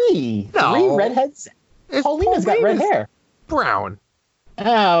 3. No. 3 redheads. Paulina's got red hair. Brown.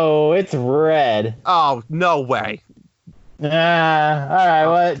 Oh, it's red. Oh, no way. All right.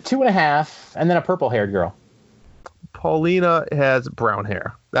 Well, 2.5, and then a purple-haired girl. Paulina has brown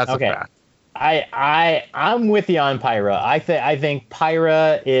hair. That's okay. a fact. I'm with you on Pyra. I think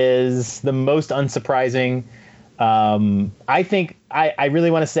Pyra is the most unsurprising. I think I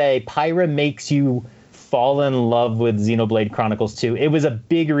really want to say Pyra makes you fall in love with Xenoblade Chronicles 2. It was a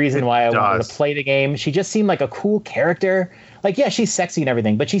big reason why I wanted to play the game. She just seemed like a cool character. Like, yeah, she's sexy and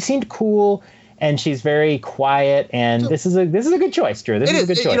everything, but she seemed cool, and she's very quiet. And this is a good choice, Drew. This is a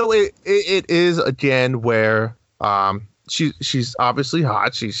good choice. You know, it is again where she's obviously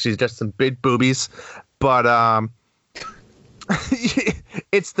hot. She's just some big boobies, but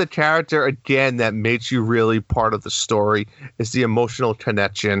it's the character again that makes you really part of the story. It's the emotional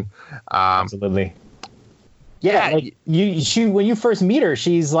connection. Absolutely. Yeah, like when you first meet her,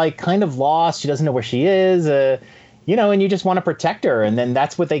 she's like kind of lost. She doesn't know where she is, and you just want to protect her. And then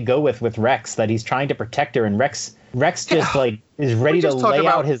that's what they go with Rex, that he's trying to protect her. And Rex just like is ready to lay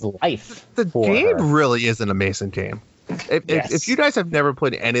out his life. The game really is an amazing game. If you guys have never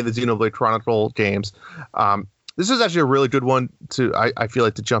played any of the Xenoblade Chronicle games, this is actually a really good one I feel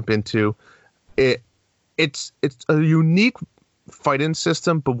like to jump into. It's a unique fighting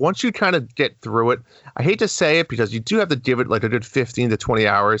system, but once you kind of get through it, I hate to say it because you do have to give it like a good 15 to 20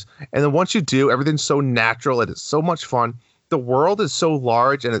 hours, and then once you do, everything's so natural and it's so much fun. The world is so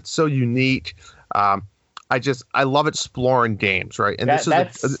large and it's so unique. I love exploring games, right? And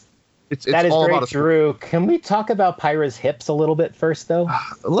that is all great, about Drew. Can we talk about Pyra's hips a little bit first, though?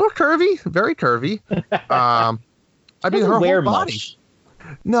 A little curvy, very curvy. I mean, her whole body. Much.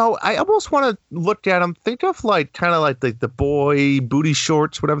 No, I almost want to look at them. Think of kind of like the boy booty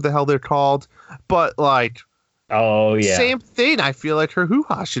shorts, whatever the hell they're called. But same thing. I feel like her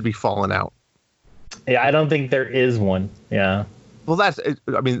hoo-ha should be falling out. Yeah, I don't think there is one. Yeah. Well, that's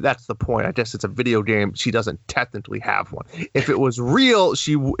the point. I guess it's a video game. She doesn't technically have one. If it was real,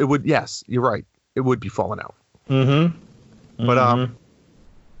 it would. Yes, you're right. It would be falling out. Mm-hmm. But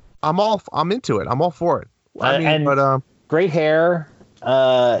I'm into it. I'm all for it. Great hair.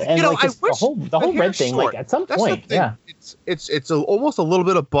 And I wish the whole red thing. Short. Like at some point, yeah, it's almost a little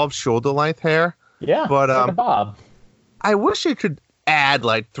bit above shoulder length hair. Yeah, but like a bob. I wish you could add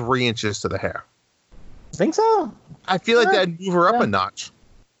like 3 inches to the hair. Think so? I feel like that'd move her up a notch.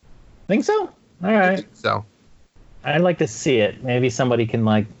 Think so? All right. I think so. I'd like to see it. Maybe somebody can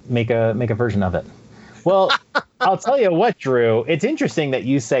make a version of it. Well, I'll tell you what, Drew. It's interesting that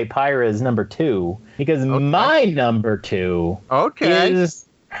you say Pyra is number 2 because my number 2 is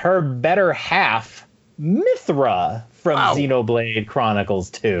her better half, Mythra from Xenoblade Chronicles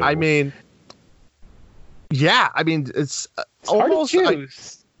 2. I mean, yeah. I mean, it's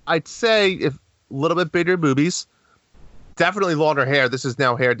almost. I'd say if a little bit bigger boobies, definitely longer hair. This is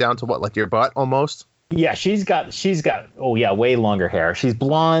now hair down to what, like your butt almost. Yeah, she's got. Way longer hair. She's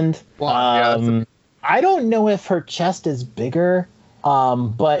blonde. I don't know if her chest is bigger,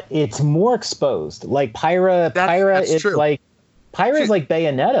 but it's more exposed. Like Pyra is true. Like Pyra's like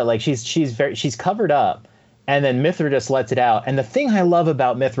Bayonetta. Like she's covered up, and then Mythra just lets it out. And the thing I love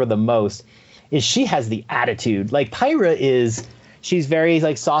about Mythra the most is she has the attitude. Like Pyra she's very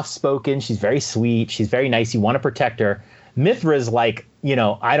like soft spoken. She's very sweet. She's very nice. You want to protect her. Mythra's like,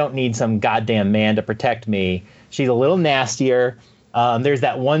 I don't need some goddamn man to protect me. She's a little nastier. There's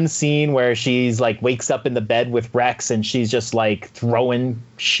that one scene where she's like wakes up in the bed with Rex and she's just like throwing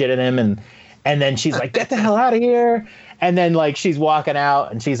shit at him and then she's like, get the hell out of here. And then like she's walking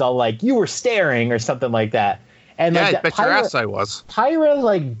out and she's all like, you were staring or something like that. And yeah, I bet your ass I was. Pyra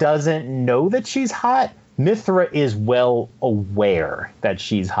like doesn't know that she's hot. Mythra is well aware that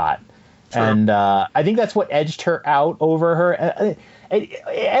she's hot. Sure. And I think that's what edged her out over her. It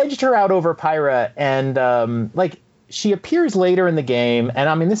edged her out over Pyra and she appears later in the game, and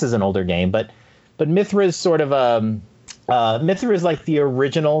I mean this is an older game, but Mythra is sort of Mythra is like the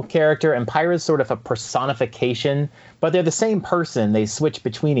original character, and Pyra is sort of a personification, but they're the same person. They switch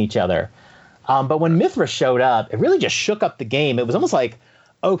between each other. But when Mythra showed up, it really just shook up the game. It was almost like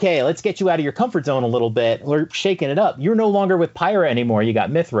okay, let's get you out of your comfort zone a little bit. We're shaking it up. You're no longer with Pyra anymore. You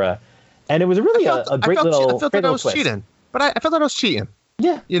got Mithra. And it was really a great little twist. I felt that I was cheating. But I felt that I was cheating.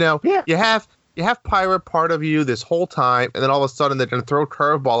 Yeah. You have Pyra part of you this whole time, and then all of a sudden they're going to throw a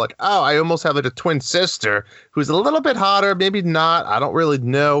curveball like, oh, I almost have like a twin sister who's a little bit hotter, maybe not. I don't really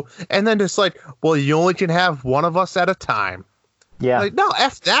know. And then it's like, well, you only can have one of us at a time. Yeah. Like, no,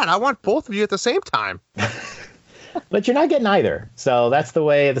 F that. I want both of you at the same time. But you're not getting either. So that's the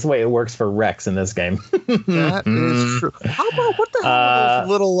way it works for Rex in this game. That is true. How about what the hell are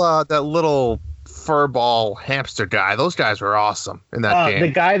those that little furball hamster guy? Those guys were awesome in that game. The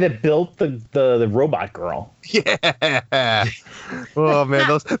guy that built the robot girl. Yeah. Oh man,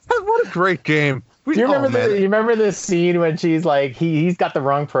 what a great game. Do you remember this scene when she's like he's got the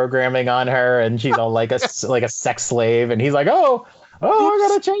wrong programming on her and she's all like a sex slave and he's like, oh I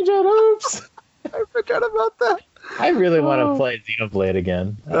gotta change it. Oops. I forgot about that. I really want to play Xenoblade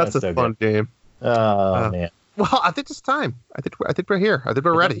again. That's a fun game. Oh man. Well, I think it's time. I think we're here. I think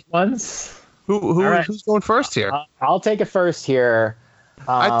we're ready. Once. Who's going first here? I'll take it first here.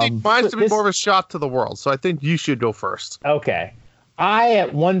 I think mine's to be more of a shot to the world, so I think you should go first. Okay. I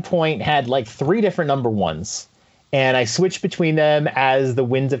at one point had like 3 different number ones, and I switched between them as the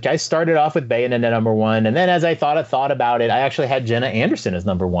winds of. I started off with Bayonetta number 1, and then as I thought about it, I actually had Jenna Anderson as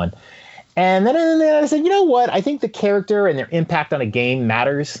number 1. And then I said, you know what? I think the character and their impact on a game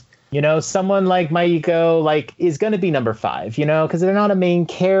matters. You know, someone like Mayuko is going to be number 5, you know, because they're not a main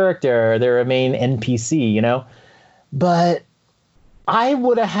character. They're a main NPC, you know. But I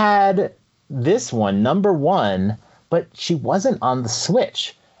would have had this one, number 1, but she wasn't on the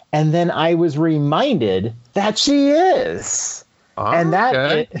Switch. And then I was reminded that she is.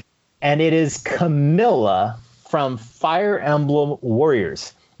 Okay. And it is Camilla from Fire Emblem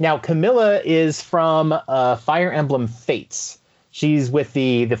Warriors. Now, Camilla is from Fire Emblem Fates. She's with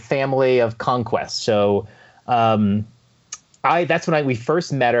the family of Conquest. So that's when we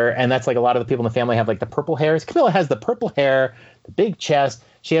first met her, and that's like a lot of the people in the family have like the purple hairs. Camilla has the purple hair, the big chest.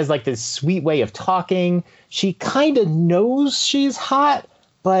 She has like this sweet way of talking. She kind of knows she's hot,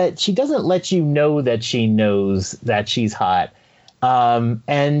 but she doesn't let you know that she knows that she's hot.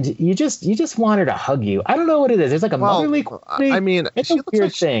 And you just want her to hug you. I don't know what it is. There's like a motherly quality. I mean, it's a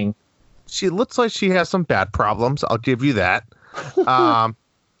weird thing. She looks like she has some bad problems. I'll give you that. I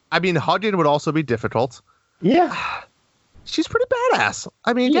mean, hugging would also be difficult. Yeah. She's pretty badass.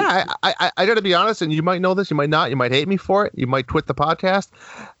 I mean, yeah, I got to be honest, and you might know this, you might not, you might hate me for it, you might quit the podcast.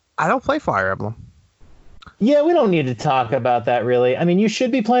 I don't play Fire Emblem. Yeah, we don't need to talk about that, really. I mean, you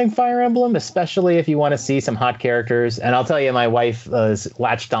should be playing Fire Emblem, especially if you want to see some hot characters. And I'll tell you, my wife has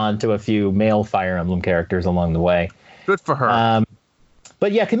latched on to a few male Fire Emblem characters along the way. Good for her.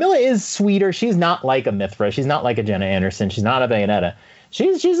 But yeah, Camilla is sweeter. She's not like a Mithra. She's not like a Jenna Anderson. She's not a Bayonetta.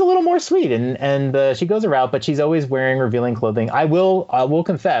 She's a little more sweet, and she goes her route, but she's always wearing revealing clothing. I will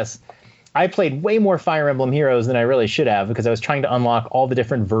confess, I played way more Fire Emblem Heroes than I really should have because I was trying to unlock all the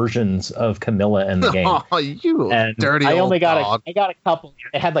different versions of Camilla in the game. Oh, you and dirty I old only got dog. I got a couple.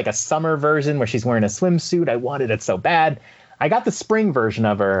 It had like a summer version where she's wearing a swimsuit. I wanted it so bad. I got the spring version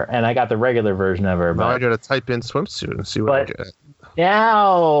of her, and I got the regular version of her. Now I gotta type in swimsuit and see what I get.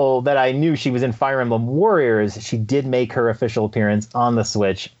 Now that I knew she was in Fire Emblem Warriors, she did make her official appearance on the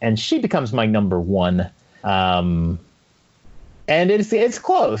Switch, and she becomes my number 1. And it's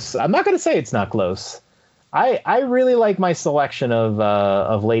close. I'm not going to say it's not close. I really like my selection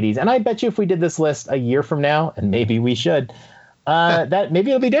of ladies, and I bet you if we did this list a year from now, and maybe we should, that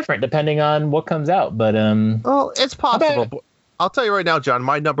maybe it'll be different depending on what comes out. But well, it's possible. But I'll tell you right now, John,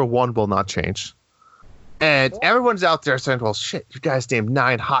 my number 1 will not change. And everyone's out there saying, well, shit, you guys named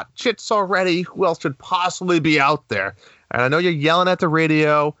 9 hot chicks already. Who else should possibly be out there? And I know you're yelling at the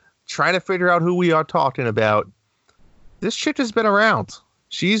radio, trying to figure out who we are talking about. This chick has been around.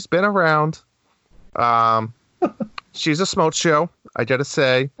 She's been around. She's a smoke show, I gotta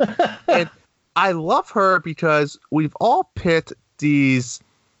say. And I love her because we've all picked these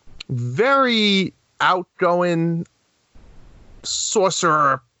very outgoing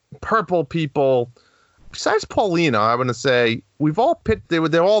sorcerer, purple people. Besides Paulina, I'm going to say we've all picked,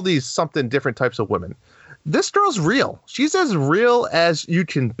 they're all these something different types of women. This girl's real. She's as real as you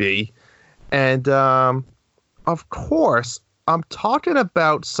can be. And, of course, I'm talking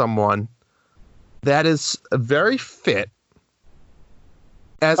about someone that is very fit.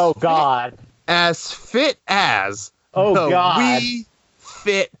 As God. As fit as Wii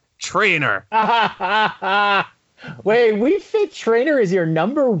Fit Trainer. Wait, Wii Fit Trainer is your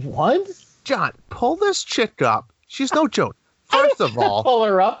number 1? John, pull this chick up. She's no joke. First of all, pull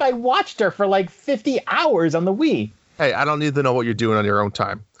her up. I watched her for like 50 hours on the Wii. Hey, I don't need to know what you're doing on your own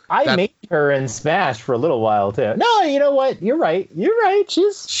time. I made her in Smash for a little while too. No, you know what? You're right.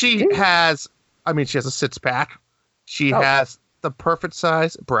 She has a six pack. She has the perfect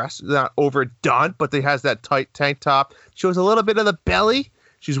size breasts, not overdone, but they has that tight tank top. Shows a little bit of the belly.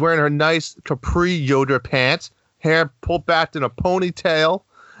 She's wearing her nice capri Yoda pants, hair pulled back in a ponytail,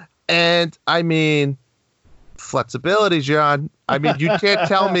 and I mean, flexibility, John. I mean, you can't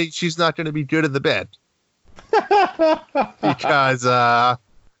tell me she's not going to be good in the bed because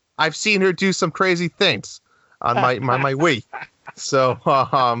I've seen her do some crazy things on my Wii. So,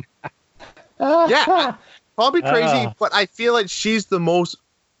 yeah, I'll be crazy, but I feel like she's the most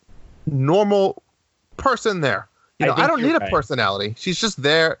normal person there. You know, I don't need a personality. She's just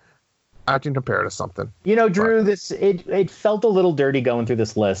there. I can compare her to something. You know, Drew, it felt a little dirty going through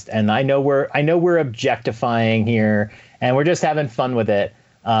this list, and I know we're objectifying here, and we're just having fun with it.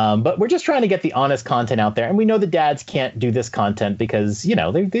 But we're just trying to get the honest content out there. And we know the dads can't do this content because, you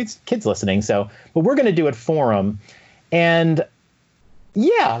know, there's kids listening. But we're going to do it for them. And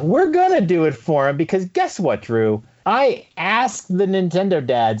yeah, we're going to do it for them because guess what, Drew? I asked the Nintendo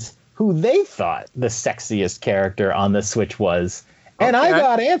dads who they thought the sexiest character on the Switch was. And I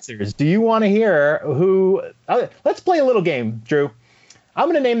got answers. Do you want to hear who? Let's play a little game, Drew. I'm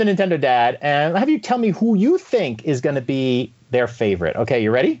going to name the Nintendo dad and have you tell me who you think is going to be their favorite. Okay,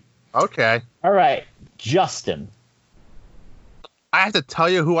 you ready? Okay. All right, Justin. I have to tell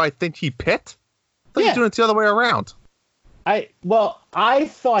you who I think he picked? I thought you were doing it the other way around. I thought he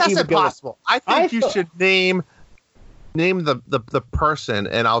would go. That's impossible. I think you should name the person,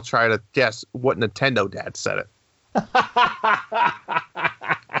 and I'll try to guess what Nintendo dad said it.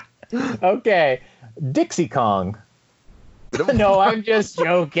 Okay, Dixie Kong. No, I'm just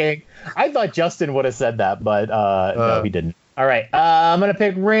joking. I thought Justin would have said that, but no, he didn't. All right, I'm going to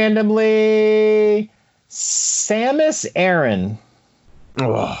pick randomly Samus Aran.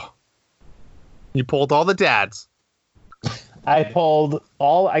 Oh. You pulled all the dads. I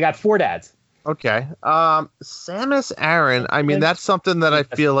got 4 dads. Okay. Samus Aran, I mean, that's something that I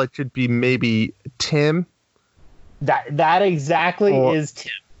feel like could be maybe Tim. That exactly is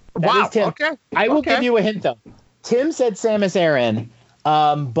Tim. That is Tim. Okay. I will give you a hint, though. Tim said Samus Aran,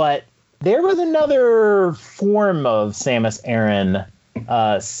 but there was another form of Samus Aran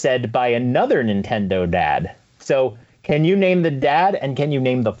said by another Nintendo dad. So can you name the dad and can you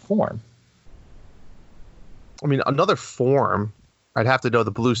name the form? I mean, another form, I'd have to know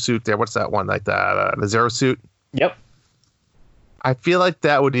the blue suit there. What's that one? Like the Zero suit? Yep. I feel like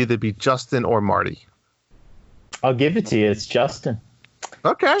that would either be Justin or Marty. I'll give it to you. It's Justin.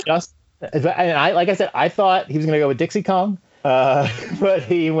 Okay. And like I said, I thought he was going to go with Dixie Kong, but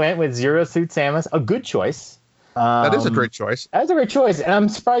he went with Zero Suit Samus. A good choice. That is a great choice. That's a great choice, and I'm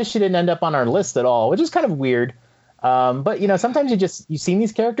surprised she didn't end up on our list at all, which is kind of weird. But you know, sometimes you see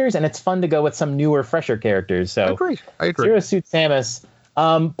these characters, and it's fun to go with some newer, fresher characters. So I agree. Zero Suit Samus.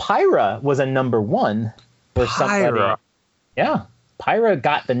 Pyra was a number 1 for somebody. Yeah, Pyra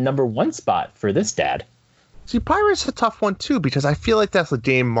got the number 1 spot for this dad. See, Pyra's a tough one, too, because I feel like that's a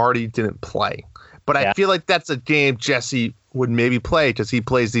game Marty didn't play. But I feel like that's a game Jesse would maybe play because he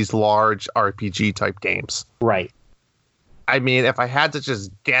plays these large RPG-type games. Right. I mean, if I had to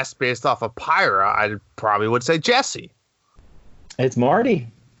just guess based off of Pyra, I probably would say Jesse. It's Marty.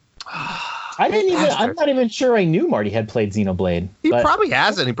 I'm not even sure I knew Marty had played Xenoblade. He probably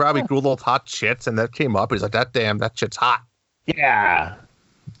hasn't. He probably Googled hot shits, and that came up. He's like, that shit's hot. Yeah.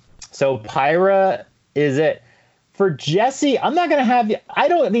 So Pyra... Is it for Jesse? I'm not gonna have you. I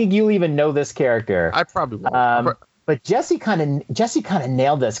don't think you'll even know this character. I probably won't. But Jesse kind of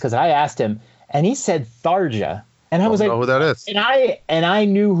nailed this because I asked him and he said Tharja, and I was like, know who that is? And I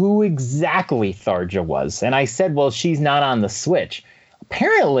knew who exactly Tharja was, and I said, well, she's not on the Switch.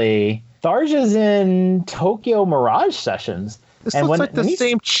 Apparently, Tharja's in Tokyo Mirage Sessions. This looks like the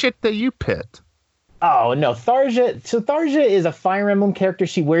same chick that you picked. Oh, no, Tharja. So Tharja is a Fire Emblem character.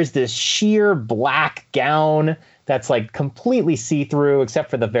 She wears this sheer black gown that's like completely see-through except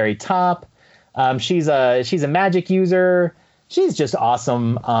for the very top. She's a magic user. She's just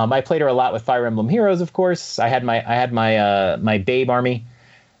awesome. I played her a lot with Fire Emblem Heroes, of course. I had my babe army.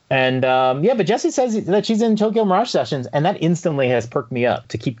 And but Jesse says that she's in Tokyo Mirage Sessions, and that instantly has perked me up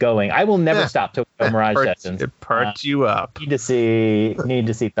to keep going. I will never stop Tokyo Mirage Sessions. It perked you up. Need to see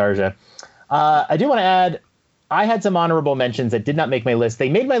Tharja. I do want to add, I had some honorable mentions that did not make my list. They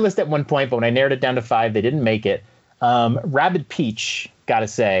made my list at one point, but when I narrowed it down to 5, they didn't make it. Rabid Peach, gotta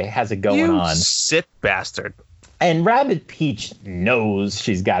say, has it going on. You sick bastard. And Rabid Peach knows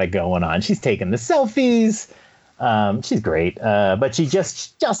she's got it going on. She's taking the selfies. She's great, but she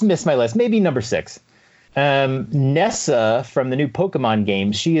just missed my list. Maybe number 6. Nessa from the new Pokemon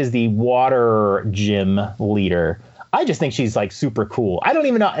games, she is the water gym leader. I just think she's like super cool. I don't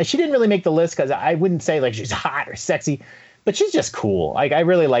even know. She didn't really make the list because I wouldn't say like she's hot or sexy, but she's just cool. Like I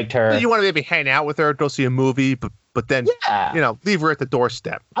really liked her. You want to maybe hang out with her, go see a movie, but then leave her at the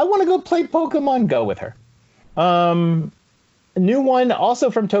doorstep. I want to go play Pokemon Go with her. A new one also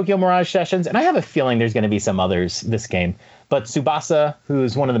from Tokyo Mirage Sessions, and I have a feeling there's going to be some others this game. But Tsubasa,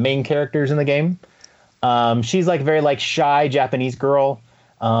 who's one of the main characters in the game, she's like very like shy Japanese girl.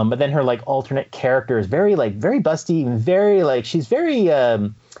 But then her like alternate character is very busty, and very like she's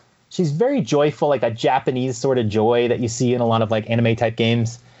very joyful, like a Japanese sort of joy that you see in a lot of like anime type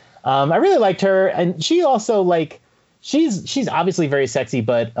games. I really liked her, and she also like she's obviously very sexy,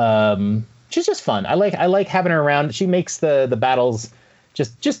 but she's just fun. I like having her around. She makes the battles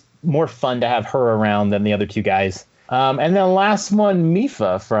just more fun to have her around than the other two guys. And then the last one,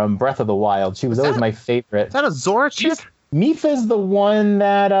 Mipha from Breath of the Wild. She was always my favorite. Is that a Zora chick? Mipha's the one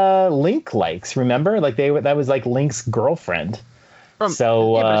that Link likes. Remember, like that was like Link's girlfriend. Was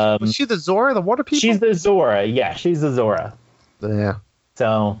she the Zora, the water people? She's the Zora. Yeah, she's the Zora. Yeah.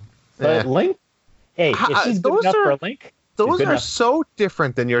 So, but Link. Hey, if she's good enough for Link. Those are so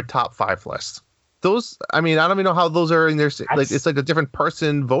different than your top 5 list. Those, I mean, I don't even know how those are in there. Like, it's like a different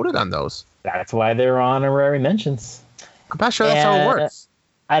person voted on those. That's why they're honorary mentions. I'm not sure that's how it works.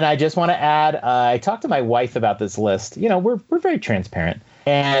 And I just want to add, I talked to my wife about this list. You know, we're very transparent.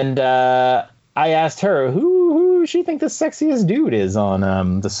 And I asked her who she think the sexiest dude is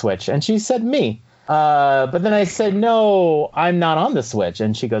on the Switch. And she said me. But then I said, no, I'm not on the Switch.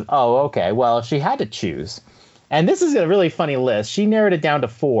 And she goes, oh, okay. Well, if she had to choose. And this is a really funny list. She narrowed it down to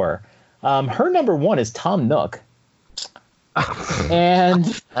 4. Her number 1 is Tom Nook.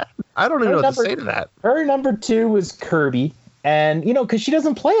 And I don't even know what to say to that. Her number 2 was Kirby. And, you know, because she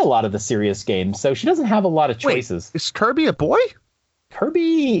doesn't play a lot of the serious games, so she doesn't have a lot of choices. Wait, is Kirby a boy?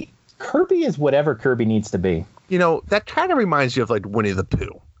 Kirby is whatever Kirby needs to be. You know, that kind of reminds you of, like, Winnie the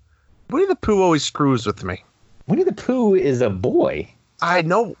Pooh. Winnie the Pooh always screws with me. Winnie the Pooh is a boy. I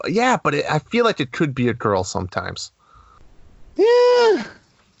know, yeah, but I feel like it could be a girl sometimes. Yeah,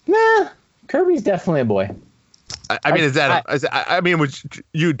 nah, Kirby's definitely a boy. I mean, would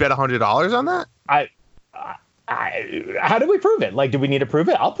you'd bet $100 on that? How do we prove it? Like, do we need to prove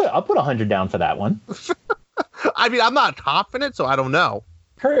it? I'll put 100 down for that one. I mean, I'm not confident, so I don't know.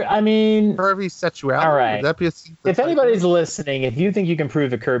 Kirby's sexuality. All right. Would that be if anybody's listening, if you think you can prove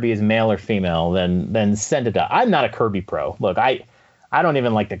that Kirby is male or female, then send it up. I'm not a Kirby pro. Look, I don't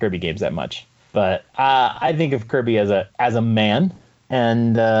even like the Kirby games that much, but I think of Kirby as a man,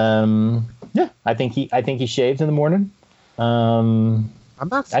 and yeah, I think he shaves in the morning.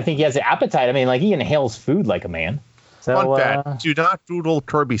 I think he has an appetite. I mean, like, he inhales food like a man. So, fun fact: do not doodle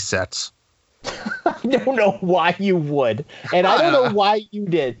Kirby sets. I don't know why you would, and I don't know why you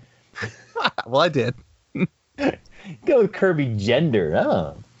did. Well, I did. Go with Kirby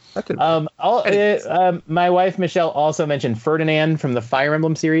gender. My wife Michelle also mentioned Ferdinand from the Fire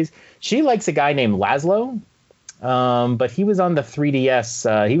Emblem series. She likes a guy named Laszlo, but he was on the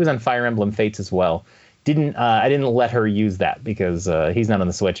 3DS. He was on Fire Emblem Fates as well. I didn't let her use that because he's not on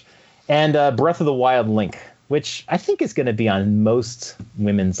the Switch. And Breath of the Wild Link, which I think is going to be on most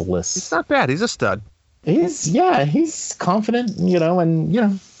women's lists. It's not bad. He's a stud. He's confident,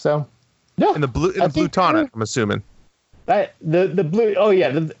 so yeah. And the blue tonic, I'm assuming. The blue. Oh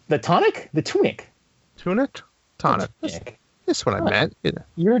yeah, the tonic, the tunic. Tunic, tonic. That's what I meant. You know.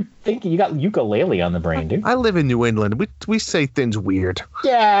 You're thinking you got ukulele on the brain, dude. I live in New England. We say things weird.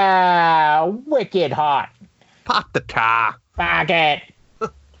 Yeah, wicked hot. Pop the car. Bag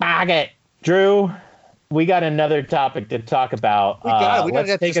it. Drew, we got another topic to talk about. We gotta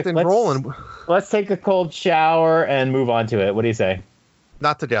get this thing rolling. Let's take a cold shower and move on to it. What do you say?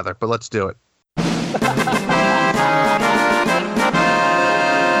 Not together, but let's do it.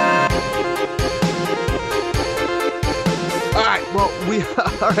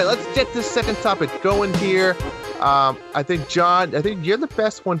 All right, let's get this second topic going here. I think, John, you're the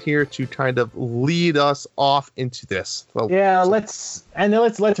best one here to kind of lead us off into this. So, yeah, let's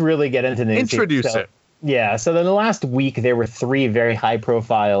really get into this. Introduce it. Yeah, so in the last week, there were 3 very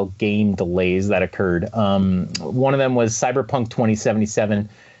high-profile game delays that occurred. One of them was Cyberpunk 2077.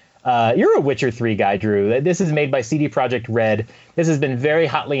 You're a Witcher 3 guy, Drew. This is made by CD Projekt Red. This has been very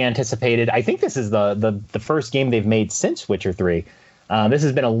hotly anticipated. I think this is the first game they've made since Witcher 3. This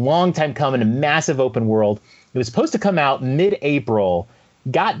has been a long time coming, a massive open world. It was supposed to come out mid-April,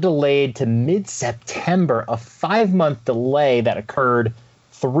 got delayed to mid-September, a 5-month delay that occurred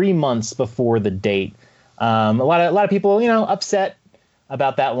 3 months before the date. A lot of people, upset.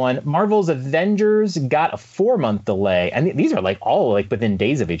 about that one. Marvel's Avengers got a 4-month delay, and these are like all like within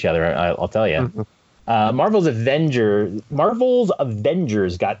days of each other. I'll tell you. Marvel's Avengers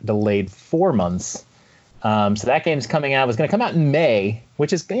got delayed 4 months. So that game's coming out. It was going to come out in May,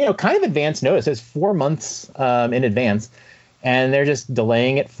 which is kind of advance notice. It's 4 months in advance, and they're just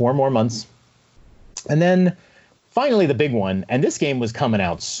delaying it 4 more months. And then finally the big one, and this game was coming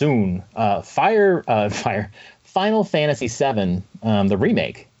out soon. Final Fantasy VII, the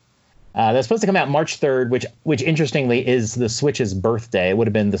remake. That's supposed to come out March 3rd, which interestingly is the Switch's birthday. It would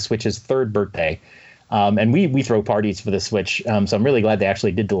have been the Switch's 3rd birthday. And we throw parties for the Switch, so I'm really glad they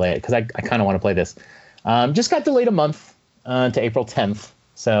actually did delay it because I kind of want to play this. Just got delayed a month to April 10th.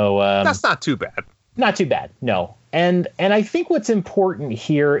 So that's not too bad. Not too bad, no. And I think what's important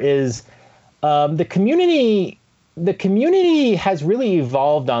here is the community has really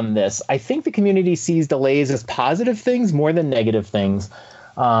evolved on this. I think the community sees delays as positive things more than negative things.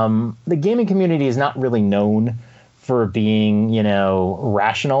 The gaming community is not really known for being,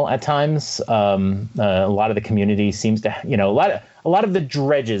 rational at times. A lot of the community seems to, a lot of the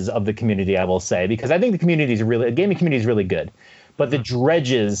dredges of the community, I will say, because I think the gaming community is really good, but the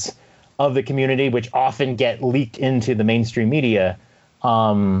dredges of the community, which often get leaked into the mainstream media,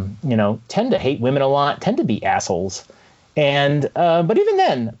 tend to hate women a lot, tend to be assholes. And, but even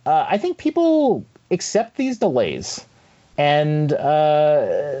then, I think people accept these delays. And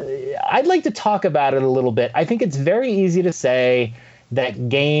I'd like to talk about it a little bit. I think it's very easy to say that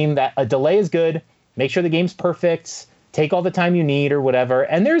a delay is good. Make sure the game's perfect. Take all the time you need or whatever.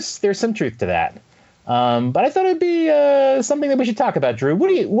 And there's some truth to that. But I thought it'd be something that we should talk about, Drew. What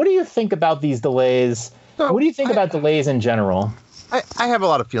do you think about these delays? What do you think about delays in general? I have a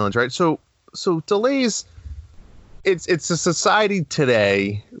lot of feelings, right? So delays, it's a society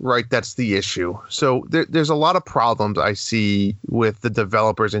today, right? That's the issue. So there's a lot of problems I see with the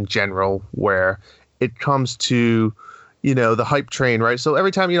developers in general where it comes to, the hype train, right? So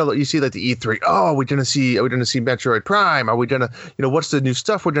every time, you see like the E3, are we going to see Metroid Prime? Are we going to, what's the new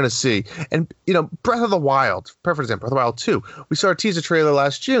stuff we're going to see? And, Breath of the Wild, perfect example, Breath of the Wild 2, we saw a teaser trailer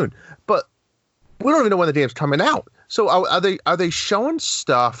last June, but we don't even know when the game's coming out. So are they showing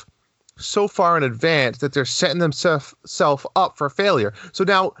stuff so far in advance that they're setting themselves up for failure? So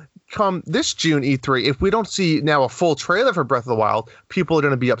now come this June E3, if we don't see now a full trailer for Breath of the Wild, people are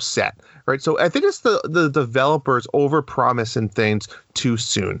going to be upset, right? So I think it's the developers overpromising things too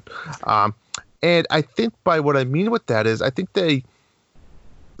soon. And I think by what I mean with that is I think they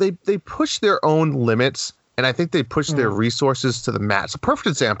push their own limits. And I think they push their resources to the max. A perfect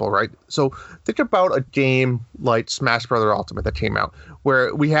example, right? So think about a game like Smash Bros. Ultimate that came out,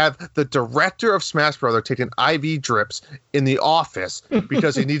 where we have the director of Smash Bros. Taking IV drips in the office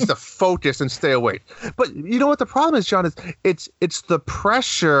because he needs to focus and stay awake. But you know what the problem is, John? Is it's the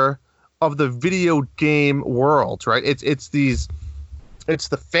pressure of the video game world, right? It's the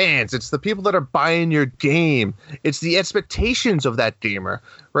fans, it's the people that are buying your game, it's the expectations of that gamer,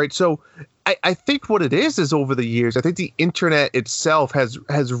 right? So I think what it is over the years, I think the internet itself has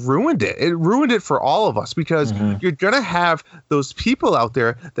ruined it. It ruined it for all of us because you're going to have those people out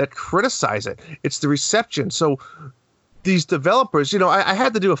there that criticize it. It's the reception. So these developers, I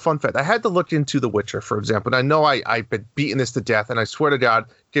had to do a fun fact. I had to look into The Witcher, for example. And I know I've been beating this to death, and I swear to God,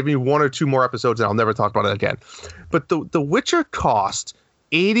 give me 1 or 2 more episodes and I'll never talk about it again. But The Witcher cost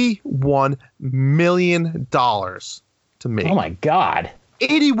 $81 million to make. Oh, my God.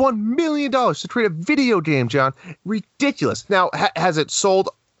 $81 million to create a video game, John. Ridiculous. Now, has it sold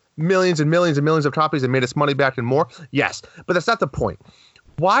millions and millions and millions of copies and made its money back and more? Yes, but that's not the point.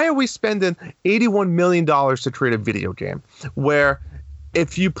 Why are we spending $81 million to create a video game where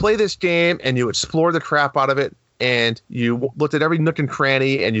if you play this game and you explore the crap out of it and you looked at every nook and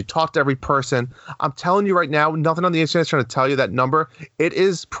cranny and you talked to every person, I'm telling you right now, nothing on the internet is trying to tell you that number. It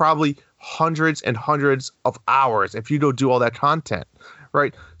is probably hundreds and hundreds of hours if you go do all that content.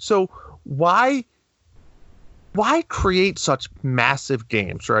 Right. So why create such massive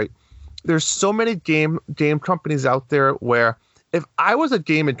games? Right. There's so many game companies out there where if I was a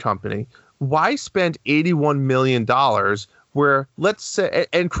gaming company, why spend $81 million where let's say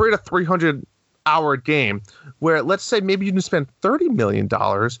and create a 300-hour game where let's say maybe you can spend $30 million,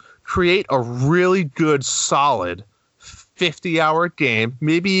 create a really good, solid 50-hour game,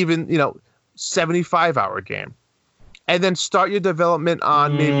 maybe even, 75-hour game. And then start your development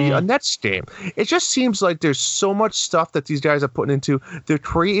on maybe a next game. It just seems like there's so much stuff that these guys are putting into. They're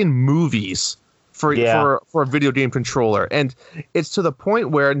creating movies for a video game controller. And it's to the point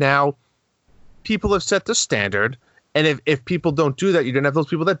where now people have set the standard. And if people don't do that, you're going to have those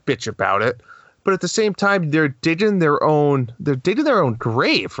people that bitch about it. but at the same time, they're digging their own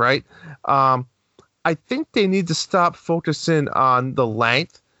grave, right? I think they need to stop focusing on the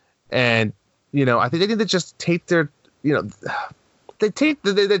length, and I think they need to just take their, they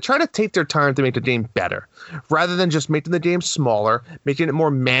try to take their time to make the game better, rather than just making the game smaller, making it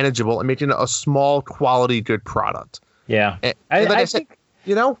more manageable, and making it a small, quality, good product. Yeah, and I think,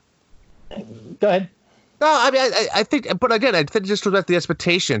 Go ahead. No, I mean, I think, but again, I think it just goes back to the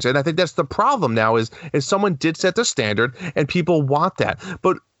expectations, and I think that's the problem now is someone did set the standard, and people want that.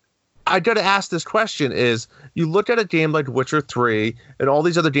 But I got to ask this question: is you look at a game like Witcher 3 and all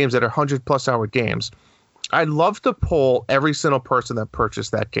these other games that are 100+ hour games. I'd love to poll every single person that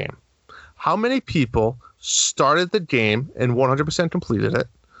purchased that game. How many people started the game and 100% completed it?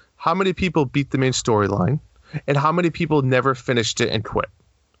 How many people beat the main storyline? And how many people never finished it and quit?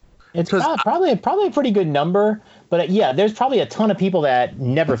 It's probably a pretty good number, but yeah, there's probably a ton of people that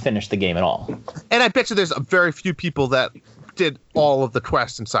never finished the game at all. And I bet you there's very few people that did all of the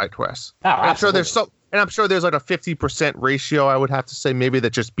quests and side quests. Oh, I'm sure there's like a 50% ratio, I would have to say, maybe,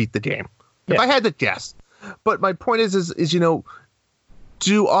 that just beat the game. If I had to guess. But my point is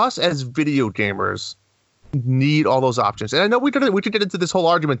do us as video gamers need all those options? And I know we could get into this whole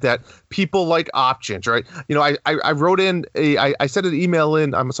argument that people like options, right? I wrote in I sent a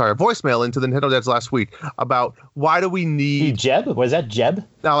voicemail into the Nintendo Dads last week about why do we need Jeb? Was that Jeb?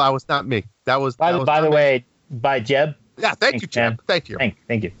 No, that was not me. That was by the way, by Jeb. Yeah, thank you, Jeb. Thank you. Thank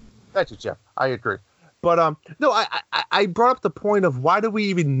you. Thank you, Jeff. I agree. But no, I brought up the point of why do we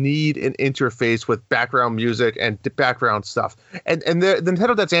even need an interface with background music and background stuff? And the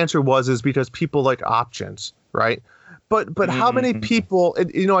Nintendo Dad's answer is because people like options, right? But how many people? I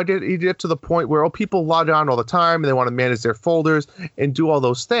get to the point where people log on all the time and they want to manage their folders and do all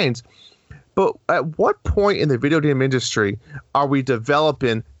those things. But at what point in the video game industry are we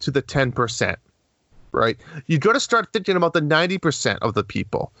developing to the 10%? Right, you got to start thinking about the 90% of the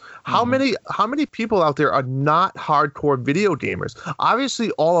people. How many people out there are not hardcore video gamers?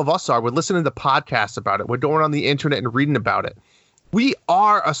 Obviously, all of us are. We're listening to podcasts about it. We're going on the internet and reading about it. We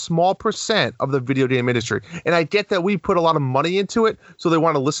are a small percent of the video game industry, and I get that we put a lot of money into it, so they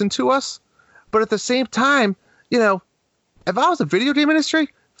want to listen to us. But at the same time, if I was a video game industry,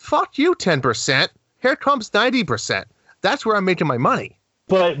 fuck you, 10%. Here comes 90%. That's where I'm making my money.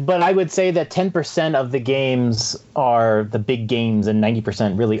 But I would say that 10% of the games are the big games and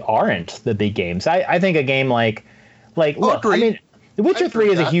 90% really aren't the big games. I think a game like look, I mean, The Witcher 3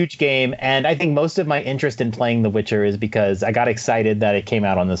 is a huge game, and I think most of my interest in playing The Witcher is because I got excited that it came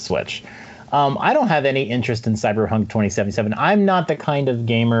out on the Switch. I don't have any interest in Cyberpunk 2077. I'm not the kind of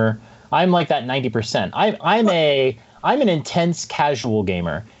gamer. I'm like that 90%. I'm an intense casual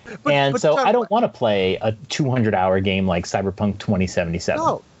gamer. But I don't want to play a 200-hour game like Cyberpunk 2077.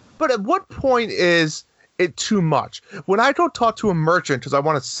 No, but at what point is it too much? When I go talk to a merchant because I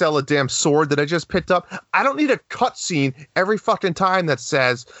want to sell a damn sword that I just picked up, I don't need a cutscene every fucking time that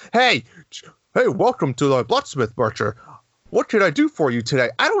says, hey, welcome to the Bloodsmith merchant. What can I do for you today?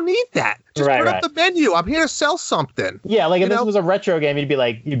 I don't need that. Just put up the menu. I'm here to sell something. Yeah, like if this was a retro game,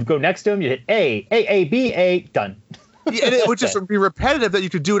 you'd go next to him, you'd hit A, B, A, done. Yeah, and it would just be repetitive that you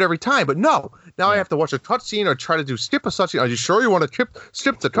could do it every time. But no, now I have to watch a cutscene or try to skip a cutscene. Are you sure you want to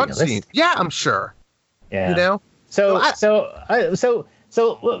skip the cutscene? Yeah, I'm sure. Yeah. So what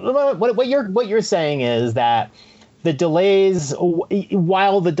you're saying is that the delays,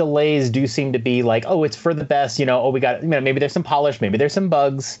 while the delays do seem to be like, oh, it's for the best, we got, maybe there's some polish, maybe there's some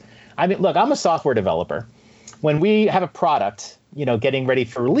bugs. I mean, look, I'm a software developer. When we have a product, getting ready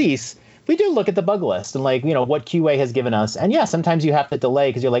for release, we do look at the bug list and what QA has given us. And yeah, sometimes you have to delay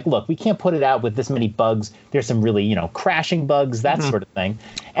because you're like, look, we can't put it out with this many bugs. There's some really, crashing bugs, that sort of thing.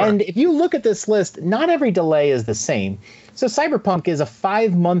 Right. And if you look at this list, not every delay is the same. So Cyberpunk is a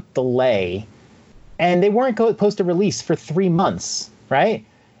 5-month delay, and they weren't supposed to release for 3 months, right?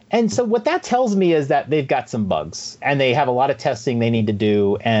 And so what that tells me is that they've got some bugs, and they have a lot of testing they need to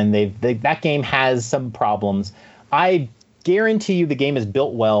do, and that game has some problems. I guarantee you the game is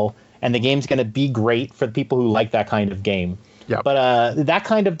built well, and the game's going to be great for the people who like that kind of game. Yep. But that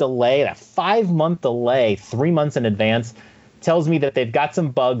kind of delay, that 5-month delay, 3 months in advance, tells me that they've got some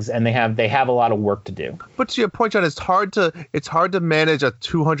bugs and they have a lot of work to do. But to your point, John, it's hard to manage a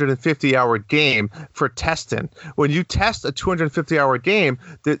 250-hour game for testing. When you test a 250-hour game,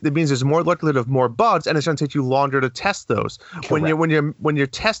 that means there's more likelihood of more bugs, and it's going to take you longer to test those. Correct. When you're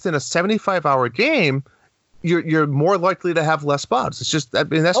testing a 75-hour game, you're more likely to have less bugs. It's just,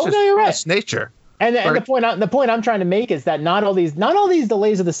 that's nature. And the point I'm trying to make is that not all these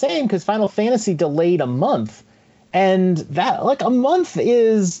delays are the same, because Final Fantasy delayed a month, And that, like, a month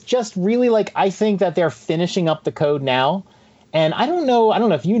is just really, like, I think that they're finishing up the code now. And I don't know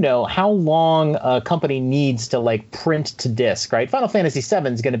if you know how long a company needs to, like, print to disk, right? Final Fantasy VII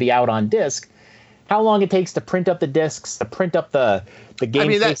is going to be out on disk. How long it takes to print up the discs, to print up the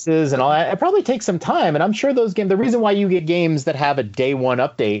game cases and all that. It probably takes some time. And I'm sure those games, the reason why you get games that have a day one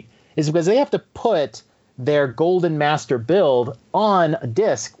update is because they have to put their Golden Master build on a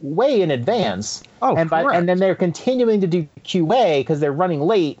disk way in advance. Oh, and then they're continuing to do QA because they're running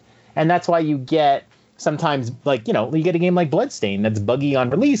late. And that's why you get sometimes, like, you get a game like Bloodstain that's buggy on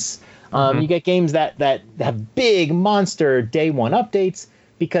release. You get games that have big monster day one updates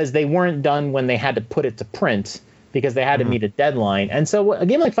because they weren't done when they had to put it to print because they had to meet a deadline. And so a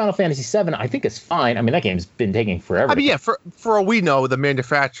game like Final Fantasy VII, I think is fine. I mean, that game's been taking forever. I mean, yeah, for all we know, the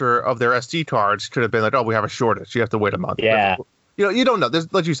manufacturer of their SD cards could have been like, oh, we have a shortage. You have to wait a month. Yeah. You don't know.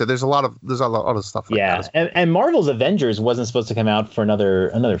 There's, like you said, there's a lot of other stuff like that. Yeah, and Marvel's Avengers wasn't supposed to come out for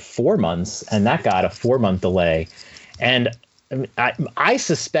another 4 months, and that got a 4-month delay. And I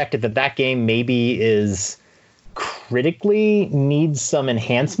suspected that game maybe is critically needs some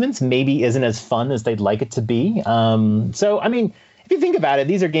enhancements, maybe isn't as fun as they'd like it to be. So, I mean, if you think about it,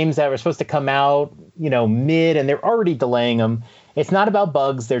 these are games that were supposed to come out, mid, and they're already delaying them. It's not about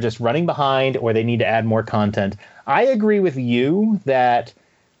bugs. They're just running behind or they need to add more content. I agree with you that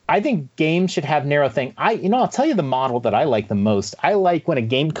I think games should have narrow thing. I'll tell you the model that I like the most. I like when a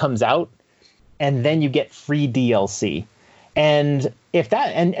game comes out and then you get free DLC. And if that,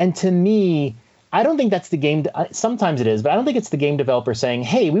 and to me, I don't think that's the game. Sometimes it is, but I don't think it's the game developer saying,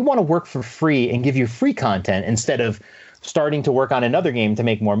 hey, we want to work for free and give you free content instead of starting to work on another game to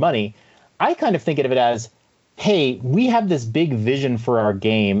make more money. I kind of think of it as, hey, we have this big vision for our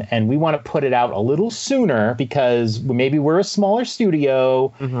game and we want to put it out a little sooner because maybe we're a smaller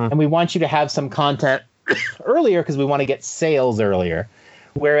studio and we want you to have some content earlier because we want to get sales earlier.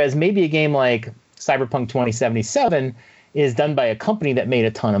 Whereas maybe a game like Cyberpunk 2077 is done by a company that made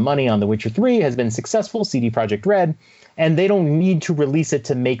a ton of money on The Witcher 3, has been successful, CD Projekt Red, and they don't need to release it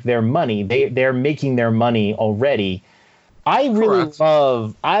to make their money. They're making their money already. I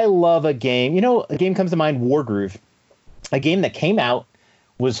love a game. A game comes to mind, Wargroove. A game that came out,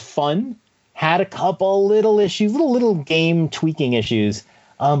 was fun, had a couple little issues, little game tweaking issues,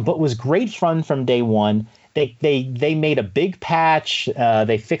 but was great fun from day one. They made a big patch.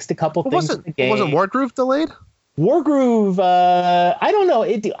 They fixed a couple things in the game. Wasn't Wargroove delayed? Wargroove, I don't know.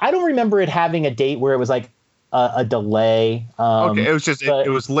 I don't remember it having a date where it was like a delay. Okay, it was just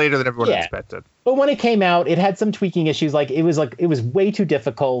it was later than everyone expected. But when it came out, it had some tweaking issues. It was way too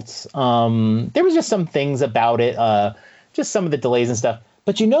difficult. There was just some things about it, just some of the delays and stuff.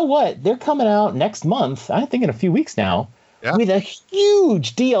 But you know what? They're coming out next month. I think in a few weeks now, with a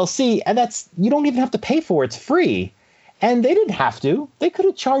huge DLC, and you don't even have to pay for it. It's free. And they didn't have to. They could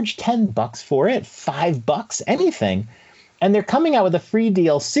have charged $10 for it, $5, anything. And they're coming out with a free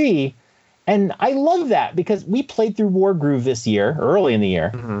DLC. And I love that because we played through Wargroove this year, early in the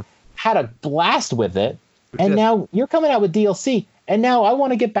year, had a blast with it. And now you're coming out with DLC. And now I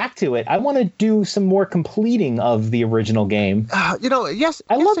want to get back to it. I want to do some more completing of the original game. Yes.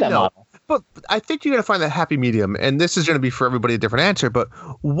 I love that model. But I think you're going to find that happy medium, and this is going to be for everybody a different answer, but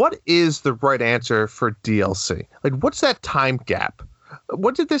what is the right answer for DLC? Like, what's that time gap?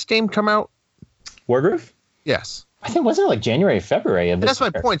 When did this game come out? Wargroove? Yes. I think, wasn't it like January, February of this year?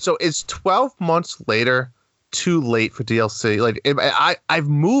 That's my point. So is 12 months later too late for DLC? Like, I've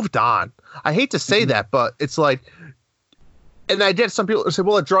moved on. I hate to say that, but it's like, and I get some people say,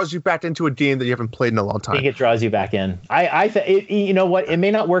 well, it draws you back into a game that you haven't played in a long time. I think it draws you back in. You know what? It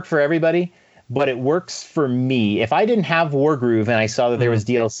may not work for everybody, but it works for me. If I didn't have Wargroove and I saw that there was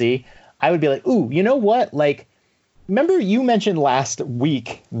DLC, I would be like, ooh, you know what? Like, remember you mentioned last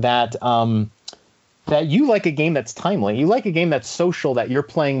week that that you like a game that's timely. You like a game that's social, that you're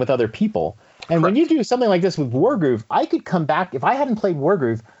playing with other people. And when you do something like this with Wargroove, I could come back. If I hadn't played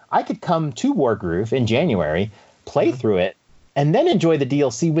Wargroove, I could come to Wargroove in January, play through it, and then enjoy the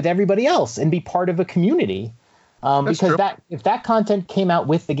DLC with everybody else and be part of a community. Because if that content came out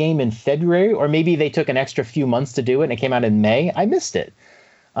with the game in February, or maybe they took an extra few months to do it and it came out in May, I missed it.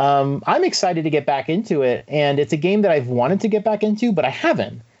 I'm excited to get back into it, and it's a game that I've wanted to get back into, but I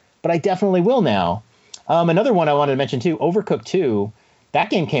haven't. But I definitely will now. Another one I wanted to mention too, Overcooked 2. That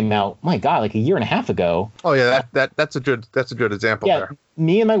game came out, my God, like a year and a half ago. Oh yeah, that's a good example there.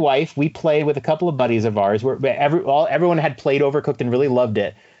 Me and my wife, we played with a couple of buddies of ours. Everyone had played Overcooked and really loved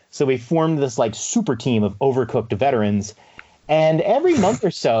it. So we formed this like super team of Overcooked veterans. And every month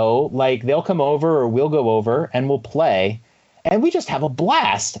or so, like they'll come over or we'll go over and we'll play. And we just have a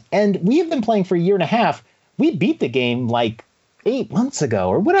blast. And we have been playing for a year and a half. we beat the game like 8 months ago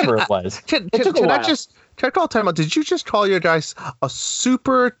or whatever it was. Can I call time out? Did you just call your guys a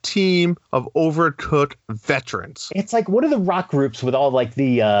super team of Overcooked veterans? It's like, what are the rock groups with all like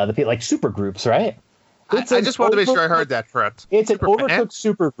the people, like super groups, right? I just wanted to make sure I heard that correct. It's an Overcooked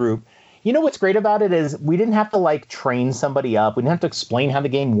super group. You know what's great about it is we didn't have to like train somebody up. We didn't have to explain how the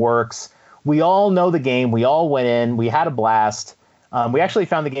game works. We all know the game. We all went in. We had a blast. We actually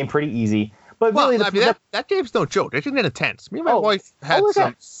found the game pretty easy. But really, that game's no joke. It can get intense. Me and my wife had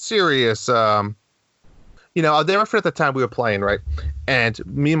some serious. I'll never forget the time we were playing, right? And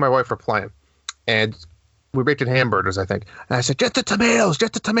me and my wife were playing, and we were making hamburgers, I think. And I said, "Get the tomatoes!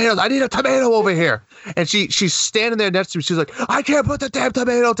 I need a tomato over here." And she's standing there next to me. She's like, "I can't put the damn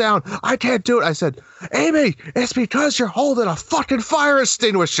tomato down. I can't do it." I said, "Amy, it's because you're holding a fucking fire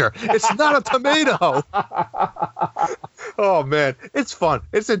extinguisher. It's not a tomato." Oh man, it's fun.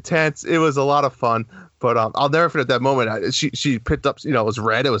 It's intense. It was a lot of fun. But I'll never forget that moment. She picked up, it was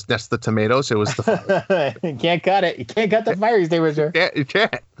red. It was next to the tomatoes. It was the fire. You can't cut it. You can't cut the fire extinguisher. You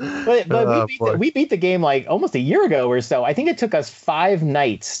can't. But we beat the game like almost a year ago or so. I think it took us 5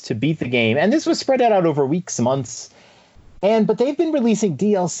 nights to beat the game. And this was spread out over weeks, months. But they've been releasing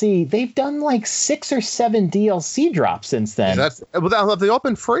DLC. They've done like 6 or 7 DLC drops since then. Have they all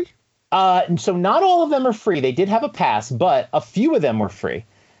been free? So not all of them are free. They did have a pass, but a few of them were free.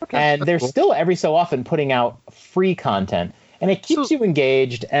 Okay, and they're still every so often putting out free content, and it keeps you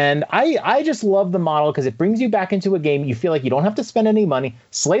engaged. And I just love the model because it brings you back into a game. You feel like you don't have to spend any money.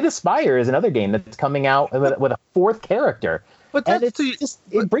 Slay the Spire is another game that's coming out with a 4th character. But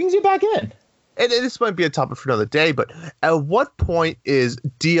it brings you back in. And this might be a topic for another day, but at what point is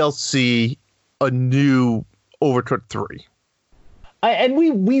DLC a new Overcooked 3? And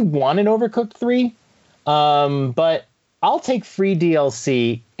we want an Overcooked 3, but I'll take free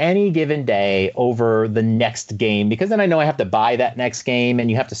DLC any given day over the next game, because then I know I have to buy that next game and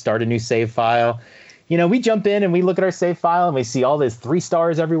you have to start a new save file. We jump in and we look at our save file and we see all these 3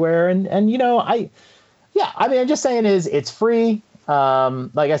 stars everywhere. And I'm just saying it's free.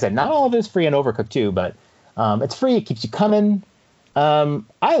 Like I said, not all of it is free in Overcooked 2, but it's free. It keeps you coming.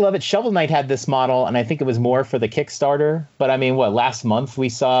 I love it. Shovel Knight had this model, and I think it was more for the Kickstarter. But last month we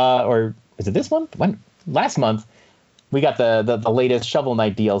saw, or is it this month? Last month we got the latest Shovel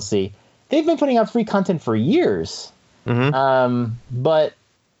Knight DLC. They've been putting out free content for years. Mm-hmm. But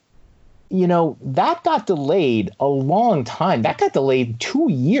that got delayed a long time. That got delayed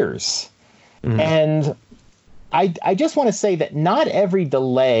 2 years. Mm-hmm. And I just want to say that not every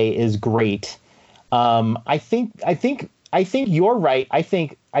delay is great. I think you're right. I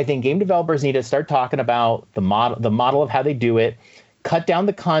think game developers need to start talking about the model of how they do it, cut down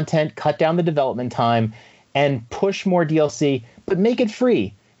the content, cut down the development time, and push more DLC, but make it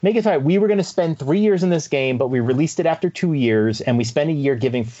free. Make it fine. We were going to spend 3 years in this game, but we released it after 2 years, and we spent a year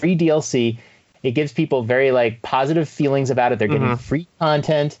giving free DLC. It gives people very positive feelings about it. They're getting free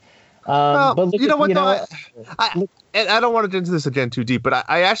content. I don't want to get into this again too deep, but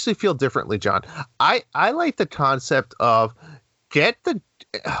I actually feel differently, John. I like the concept of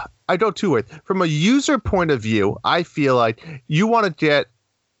I go 2 ways. From a user point of view, I feel like you want to get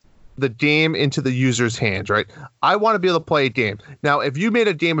the game into the user's hands, right? I want to be able to play a game. Now, if you made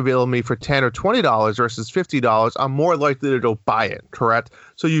a game available to me for $10 or $20 versus $50, I'm more likely to go buy it, correct?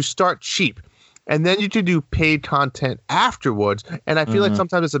 So you start cheap. And then you can do paid content afterwards. And I feel like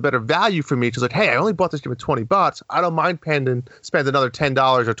sometimes it's a better value for me because, hey, I only bought this game at $20. I don't mind spend another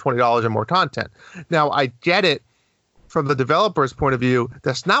 $10 or $20 on more content. Now, I get it from the developer's point of view.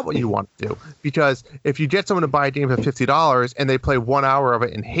 That's not what you want to do, because if you get someone to buy a game for $50 and they play 1 hour of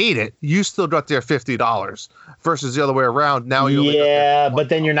it and hate it, you still got their $50 versus the other way around. Now but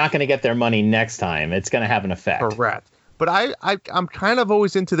then you're not going to get their money next time. It's going to have an effect. Correct. But I'm kind of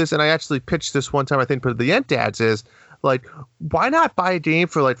always into this, and I actually pitched this one time, I think, for the Ent Dads, is like, why not buy a game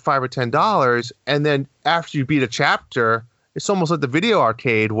for like $5 or $10, and then after you beat a chapter, it's almost like the video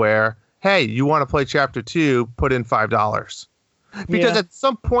arcade where, hey, you want to play chapter 2, put in $5. Because at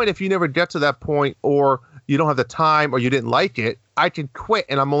some point, if you never get to that point, or you don't have the time, or you didn't like it, I can quit,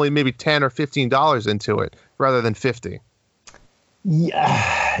 and I'm only maybe $10 or $15 into it rather than $50.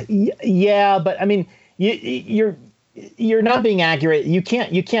 Yeah, but I mean, you're not being accurate. You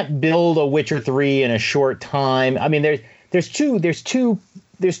can't build a Witcher 3 in a short time. I mean, there's two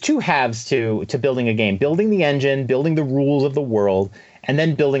halves to building a game: building the engine, building the rules of the world, and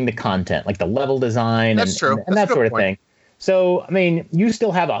then building the content, like the level design and that sort of thing. So, I mean, you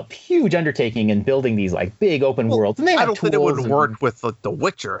still have a huge undertaking in building these like big open worlds. And I don't think it would work with The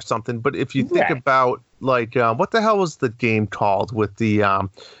Witcher or something. But if you think about like what the hell was the game called with the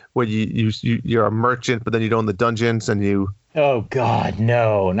where you're a merchant, but then you don't own the dungeons and you. Oh God,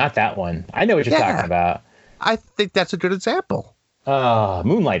 no, not that one. I know what you're talking about. I think that's a good example.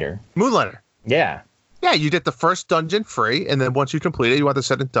 Moonlighter. Yeah. Yeah, you get the first dungeon free, and then once you complete it, you want the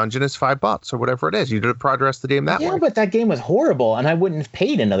second dungeon is $5 or whatever it is. You did the progress of the game that way. Yeah, but that game was horrible, and I wouldn't have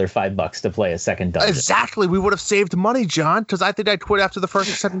paid another $5 to play a second dungeon. Exactly. We would have saved money, John, because I think I'd quit after the first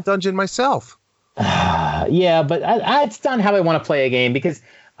and second dungeon myself. Yeah, but it's not how I want to play a game, because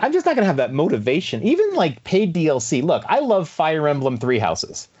I'm just not going to have that motivation. Even like paid DLC. Look, I love Fire Emblem Three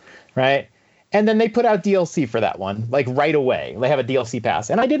Houses, right? And then they put out DLC for that one, like right away. They have a DLC pass.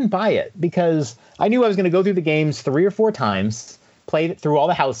 And I didn't buy it because I knew I was going to go through the games 3 or 4 times, play it through all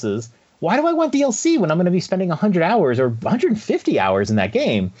the houses. Why do I want DLC when I'm going to be spending 100 hours or 150 hours in that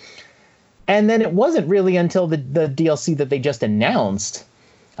game? And then it wasn't really until the DLC that they just announced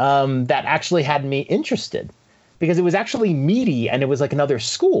that actually had me interested, because it was actually meaty and it was like another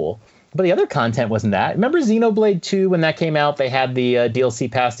school. But the other content wasn't that. Remember Xenoblade 2 when that came out? They had the DLC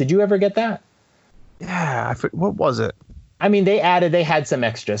pass. Did you ever get that? Yeah, what was it? I mean, they had some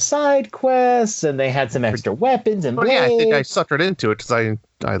extra side quests and they had some extra weapons and blades. Yeah, I think I suckered into it because I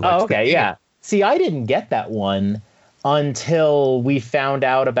liked Oh, okay, the game. yeah. See, I didn't get that one until we found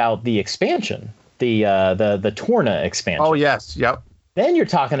out about the expansion, the Torna expansion. Oh, yes, yep. Then you're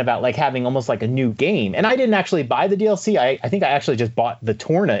talking about like having almost like a new game. And I didn't actually buy the DLC. I think I actually just bought the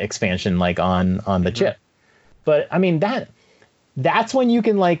Torna expansion like on the chip. But I mean, that's when you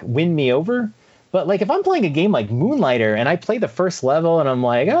can like win me over. But like if I'm playing a game like Moonlighter and I play the first level and I'm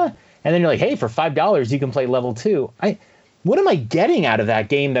like, and then you're like, hey, for $5 you can play level 2. What am I getting out of that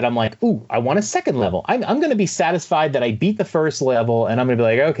game that I'm like, ooh, I want a second level? I'm going to be satisfied that I beat the first level and I'm going to be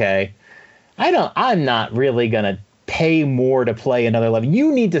like, okay, I'm not really going to pay more to play another level.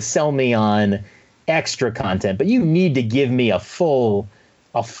 You need to sell me on extra content, but you need to give me a full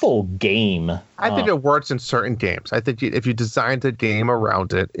game. I think it works in certain games. I think if you designed a game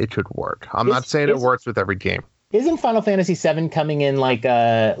around it, it could work. I'm not saying it works with every game. Isn't Final Fantasy VII coming in like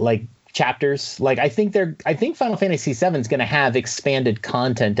chapters? Like I think Final Fantasy VII is going to have expanded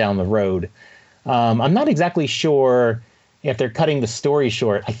content down the road. I'm not exactly sure if they're cutting the story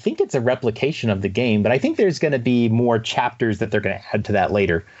short. I think it's a replication of the game, but I think there's going to be more chapters that they're going to add to that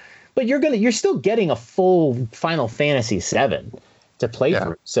later. But you're still getting a full Final Fantasy VII to play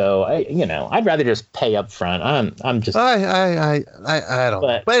through. So I'd rather just pay up front. I'm just I don't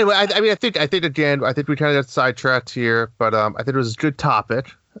know. But anyway, I think again, I think we kind of got sidetracked here, but I think it was a good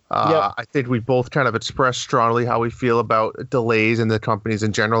topic. I think we both kind of expressed strongly how we feel about delays in the companies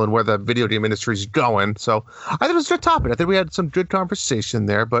in general and where the video game industry is going. So I think it was a good topic. I think we had some good conversation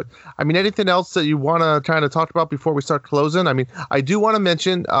there. But I mean, anything else that you want to kind of talk about before we start closing? I mean, I do want to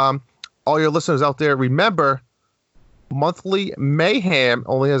mention all your listeners out there. Remember, Monthly Mayhem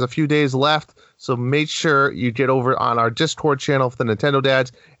only has a few days left, so make sure you get over on our Discord channel for the Nintendo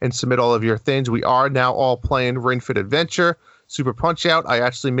Dads and submit all of your things. We are now all playing Ring Fit Adventure, Super Punch-Out. I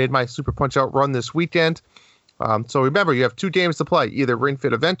actually made my Super Punch-Out run this weekend. So remember, you have 2 games to play, either Ring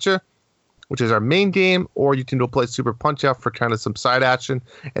Fit Adventure, which is our main game, or you can go play Super Punch-Out for kind of some side action,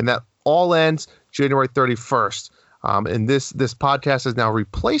 and that all ends January 31st. And this podcast is now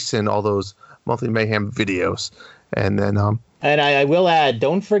replacing all those Monthly Mayhem videos. And then and I will add,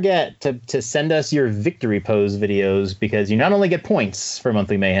 don't forget to send us your victory pose videos, because you not only get points for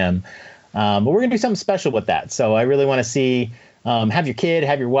Monthly Mayhem, but we're gonna do something special with that. So I really want to see, have your kid,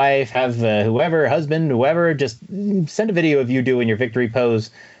 have your wife, have whoever, husband, whoever, just send a video of you doing your victory pose.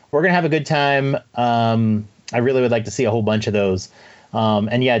 We're gonna have a good time. I really would like to see a whole bunch of those.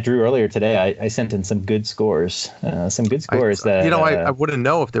 And yeah, Drew, earlier today, I sent in some good scores. I wouldn't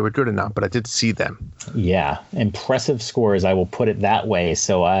know if they were good or not, but I did see them. Yeah, impressive scores. I will put it that way.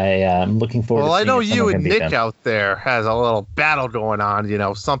 So I'm looking forward. Well, to I know you and Nick out there has a little battle going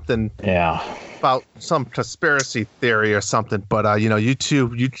on. Something. Yeah. About some conspiracy theory or something, but you two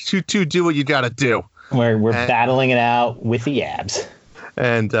do what you got to do. We're battling it out with the abs.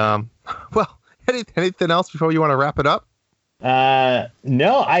 And well, anything else before you want to wrap it up?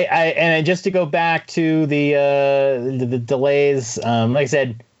 No, I just to go back to the delays, like I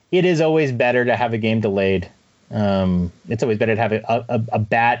said, it is always better to have a game delayed. It's always better to have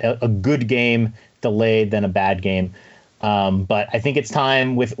a good game delayed than a bad game. But I think it's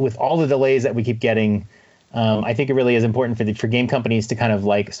time with all the delays that we keep getting, I think it really is important for game companies to kind of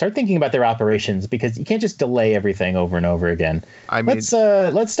like start thinking about their operations, because you can't just delay everything over and over again. I mean,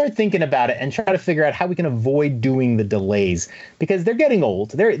 let's start thinking about it and try to figure out how we can avoid doing the delays, because they're getting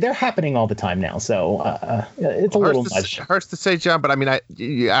old. They're happening all the time now. So it's a little much. Hurts to say, John, but I mean,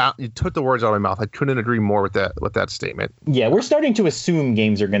 you took the words out of my mouth. I couldn't agree more with that statement. Yeah, we're starting to assume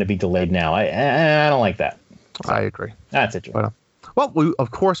games are going to be delayed now. I don't like that. So, I agree. That's it, John. Well, we,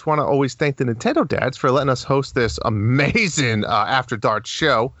 of course, want to always thank the Nintendo Dads for letting us host this amazing After Dark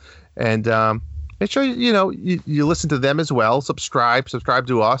show. And make sure, you listen to them as well. Subscribe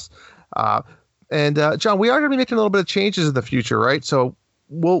to us. And John, we are going to be making a little bit of changes in the future, right? So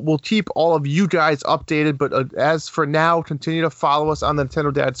we'll keep all of you guys updated. But as for now, continue to follow us on the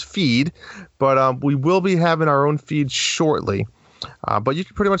Nintendo Dads feed. But we will be having our own feed shortly. But you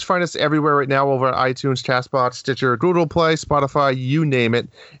can pretty much find us everywhere right now over on iTunes, CastBox, Stitcher, Google Play, Spotify, you name it.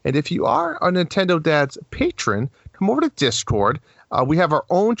 And if you are a Nintendo Dads patron, come over to Discord. We have our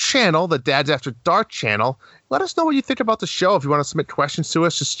own channel, the Dads After Dark channel. Let us know what you think about the show. If you want to submit questions to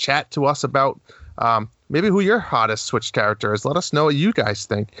us, just chat to us about maybe who your hottest Switch character is. Let us know what you guys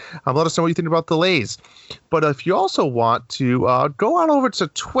think. Let us know what you think about delays. But if you also want to go on over to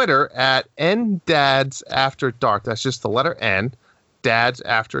Twitter at NDadsAfterDark. That's just the letter N. Dads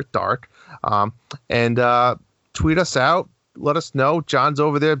After Dark, and tweet us out. Let us know. John's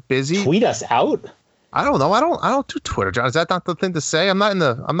over there busy. Tweet us out? I don't know. I don't do Twitter, John. Is that not the thing to say?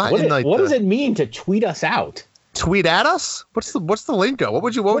 What does it mean to tweet us out? Tweet at us? What's the lingo? What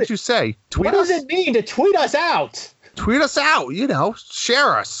would you say? Tweet us? What does it mean to tweet us out? Tweet us out.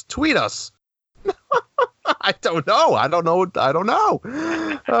 Share us. Tweet us. I don't know.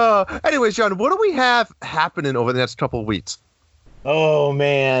 Anyways, John, what do we have happening over the next couple of weeks? Oh,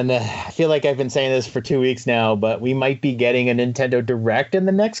 man. I feel like I've been saying this for 2 weeks now, but we might be getting a Nintendo Direct in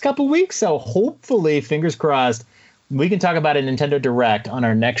the next couple of weeks. So hopefully, fingers crossed, we can talk about a Nintendo Direct on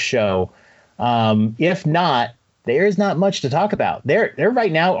our next show. If not, there's not much to talk about. There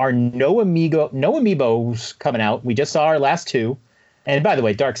right now are no amiibos coming out. We just saw our last two. And by the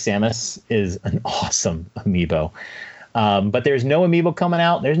way, Dark Samus is an awesome amiibo. But there's no amiibo coming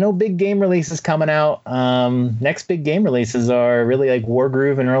out. There's no big game releases coming out. Next big game releases are really like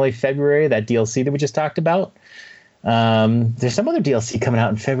Wargroove in early February, that DLC that we just talked about. There's some other DLC coming out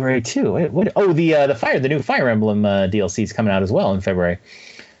in February too. The new Fire Emblem DLC is coming out as well in February.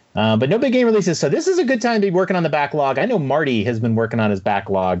 But no big game releases. So this is a good time to be working on the backlog. I know Marty has been working on his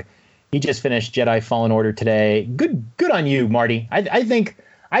backlog. He just finished Jedi Fallen Order today. Good on you, Marty. I think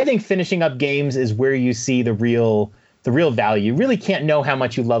finishing up games is where you see the real value. You really can't know how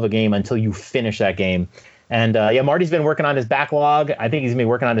much you love a game until you finish that game. And Marty's been working on his backlog. I think he's going to be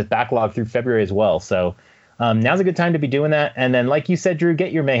working on his backlog through February as well. So now's a good time to be doing that. And then, like you said, Drew,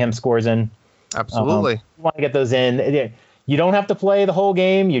 get your Mayhem scores in. Absolutely. You want to get those in. You don't have to play the whole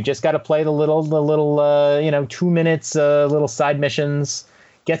game. You just got to play the little 2 minutes, little side missions.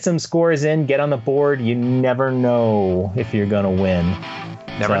 Get some scores in. Get on the board. You never know if you're going to win.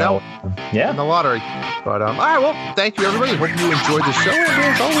 Never know. Yeah. In the lottery. But all right, well, thank you, everybody. Hope you enjoyed the show. And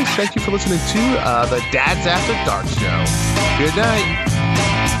as always, thank you for listening to the Dads After Dark show. Good night.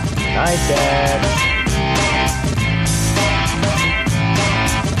 Night, Dad.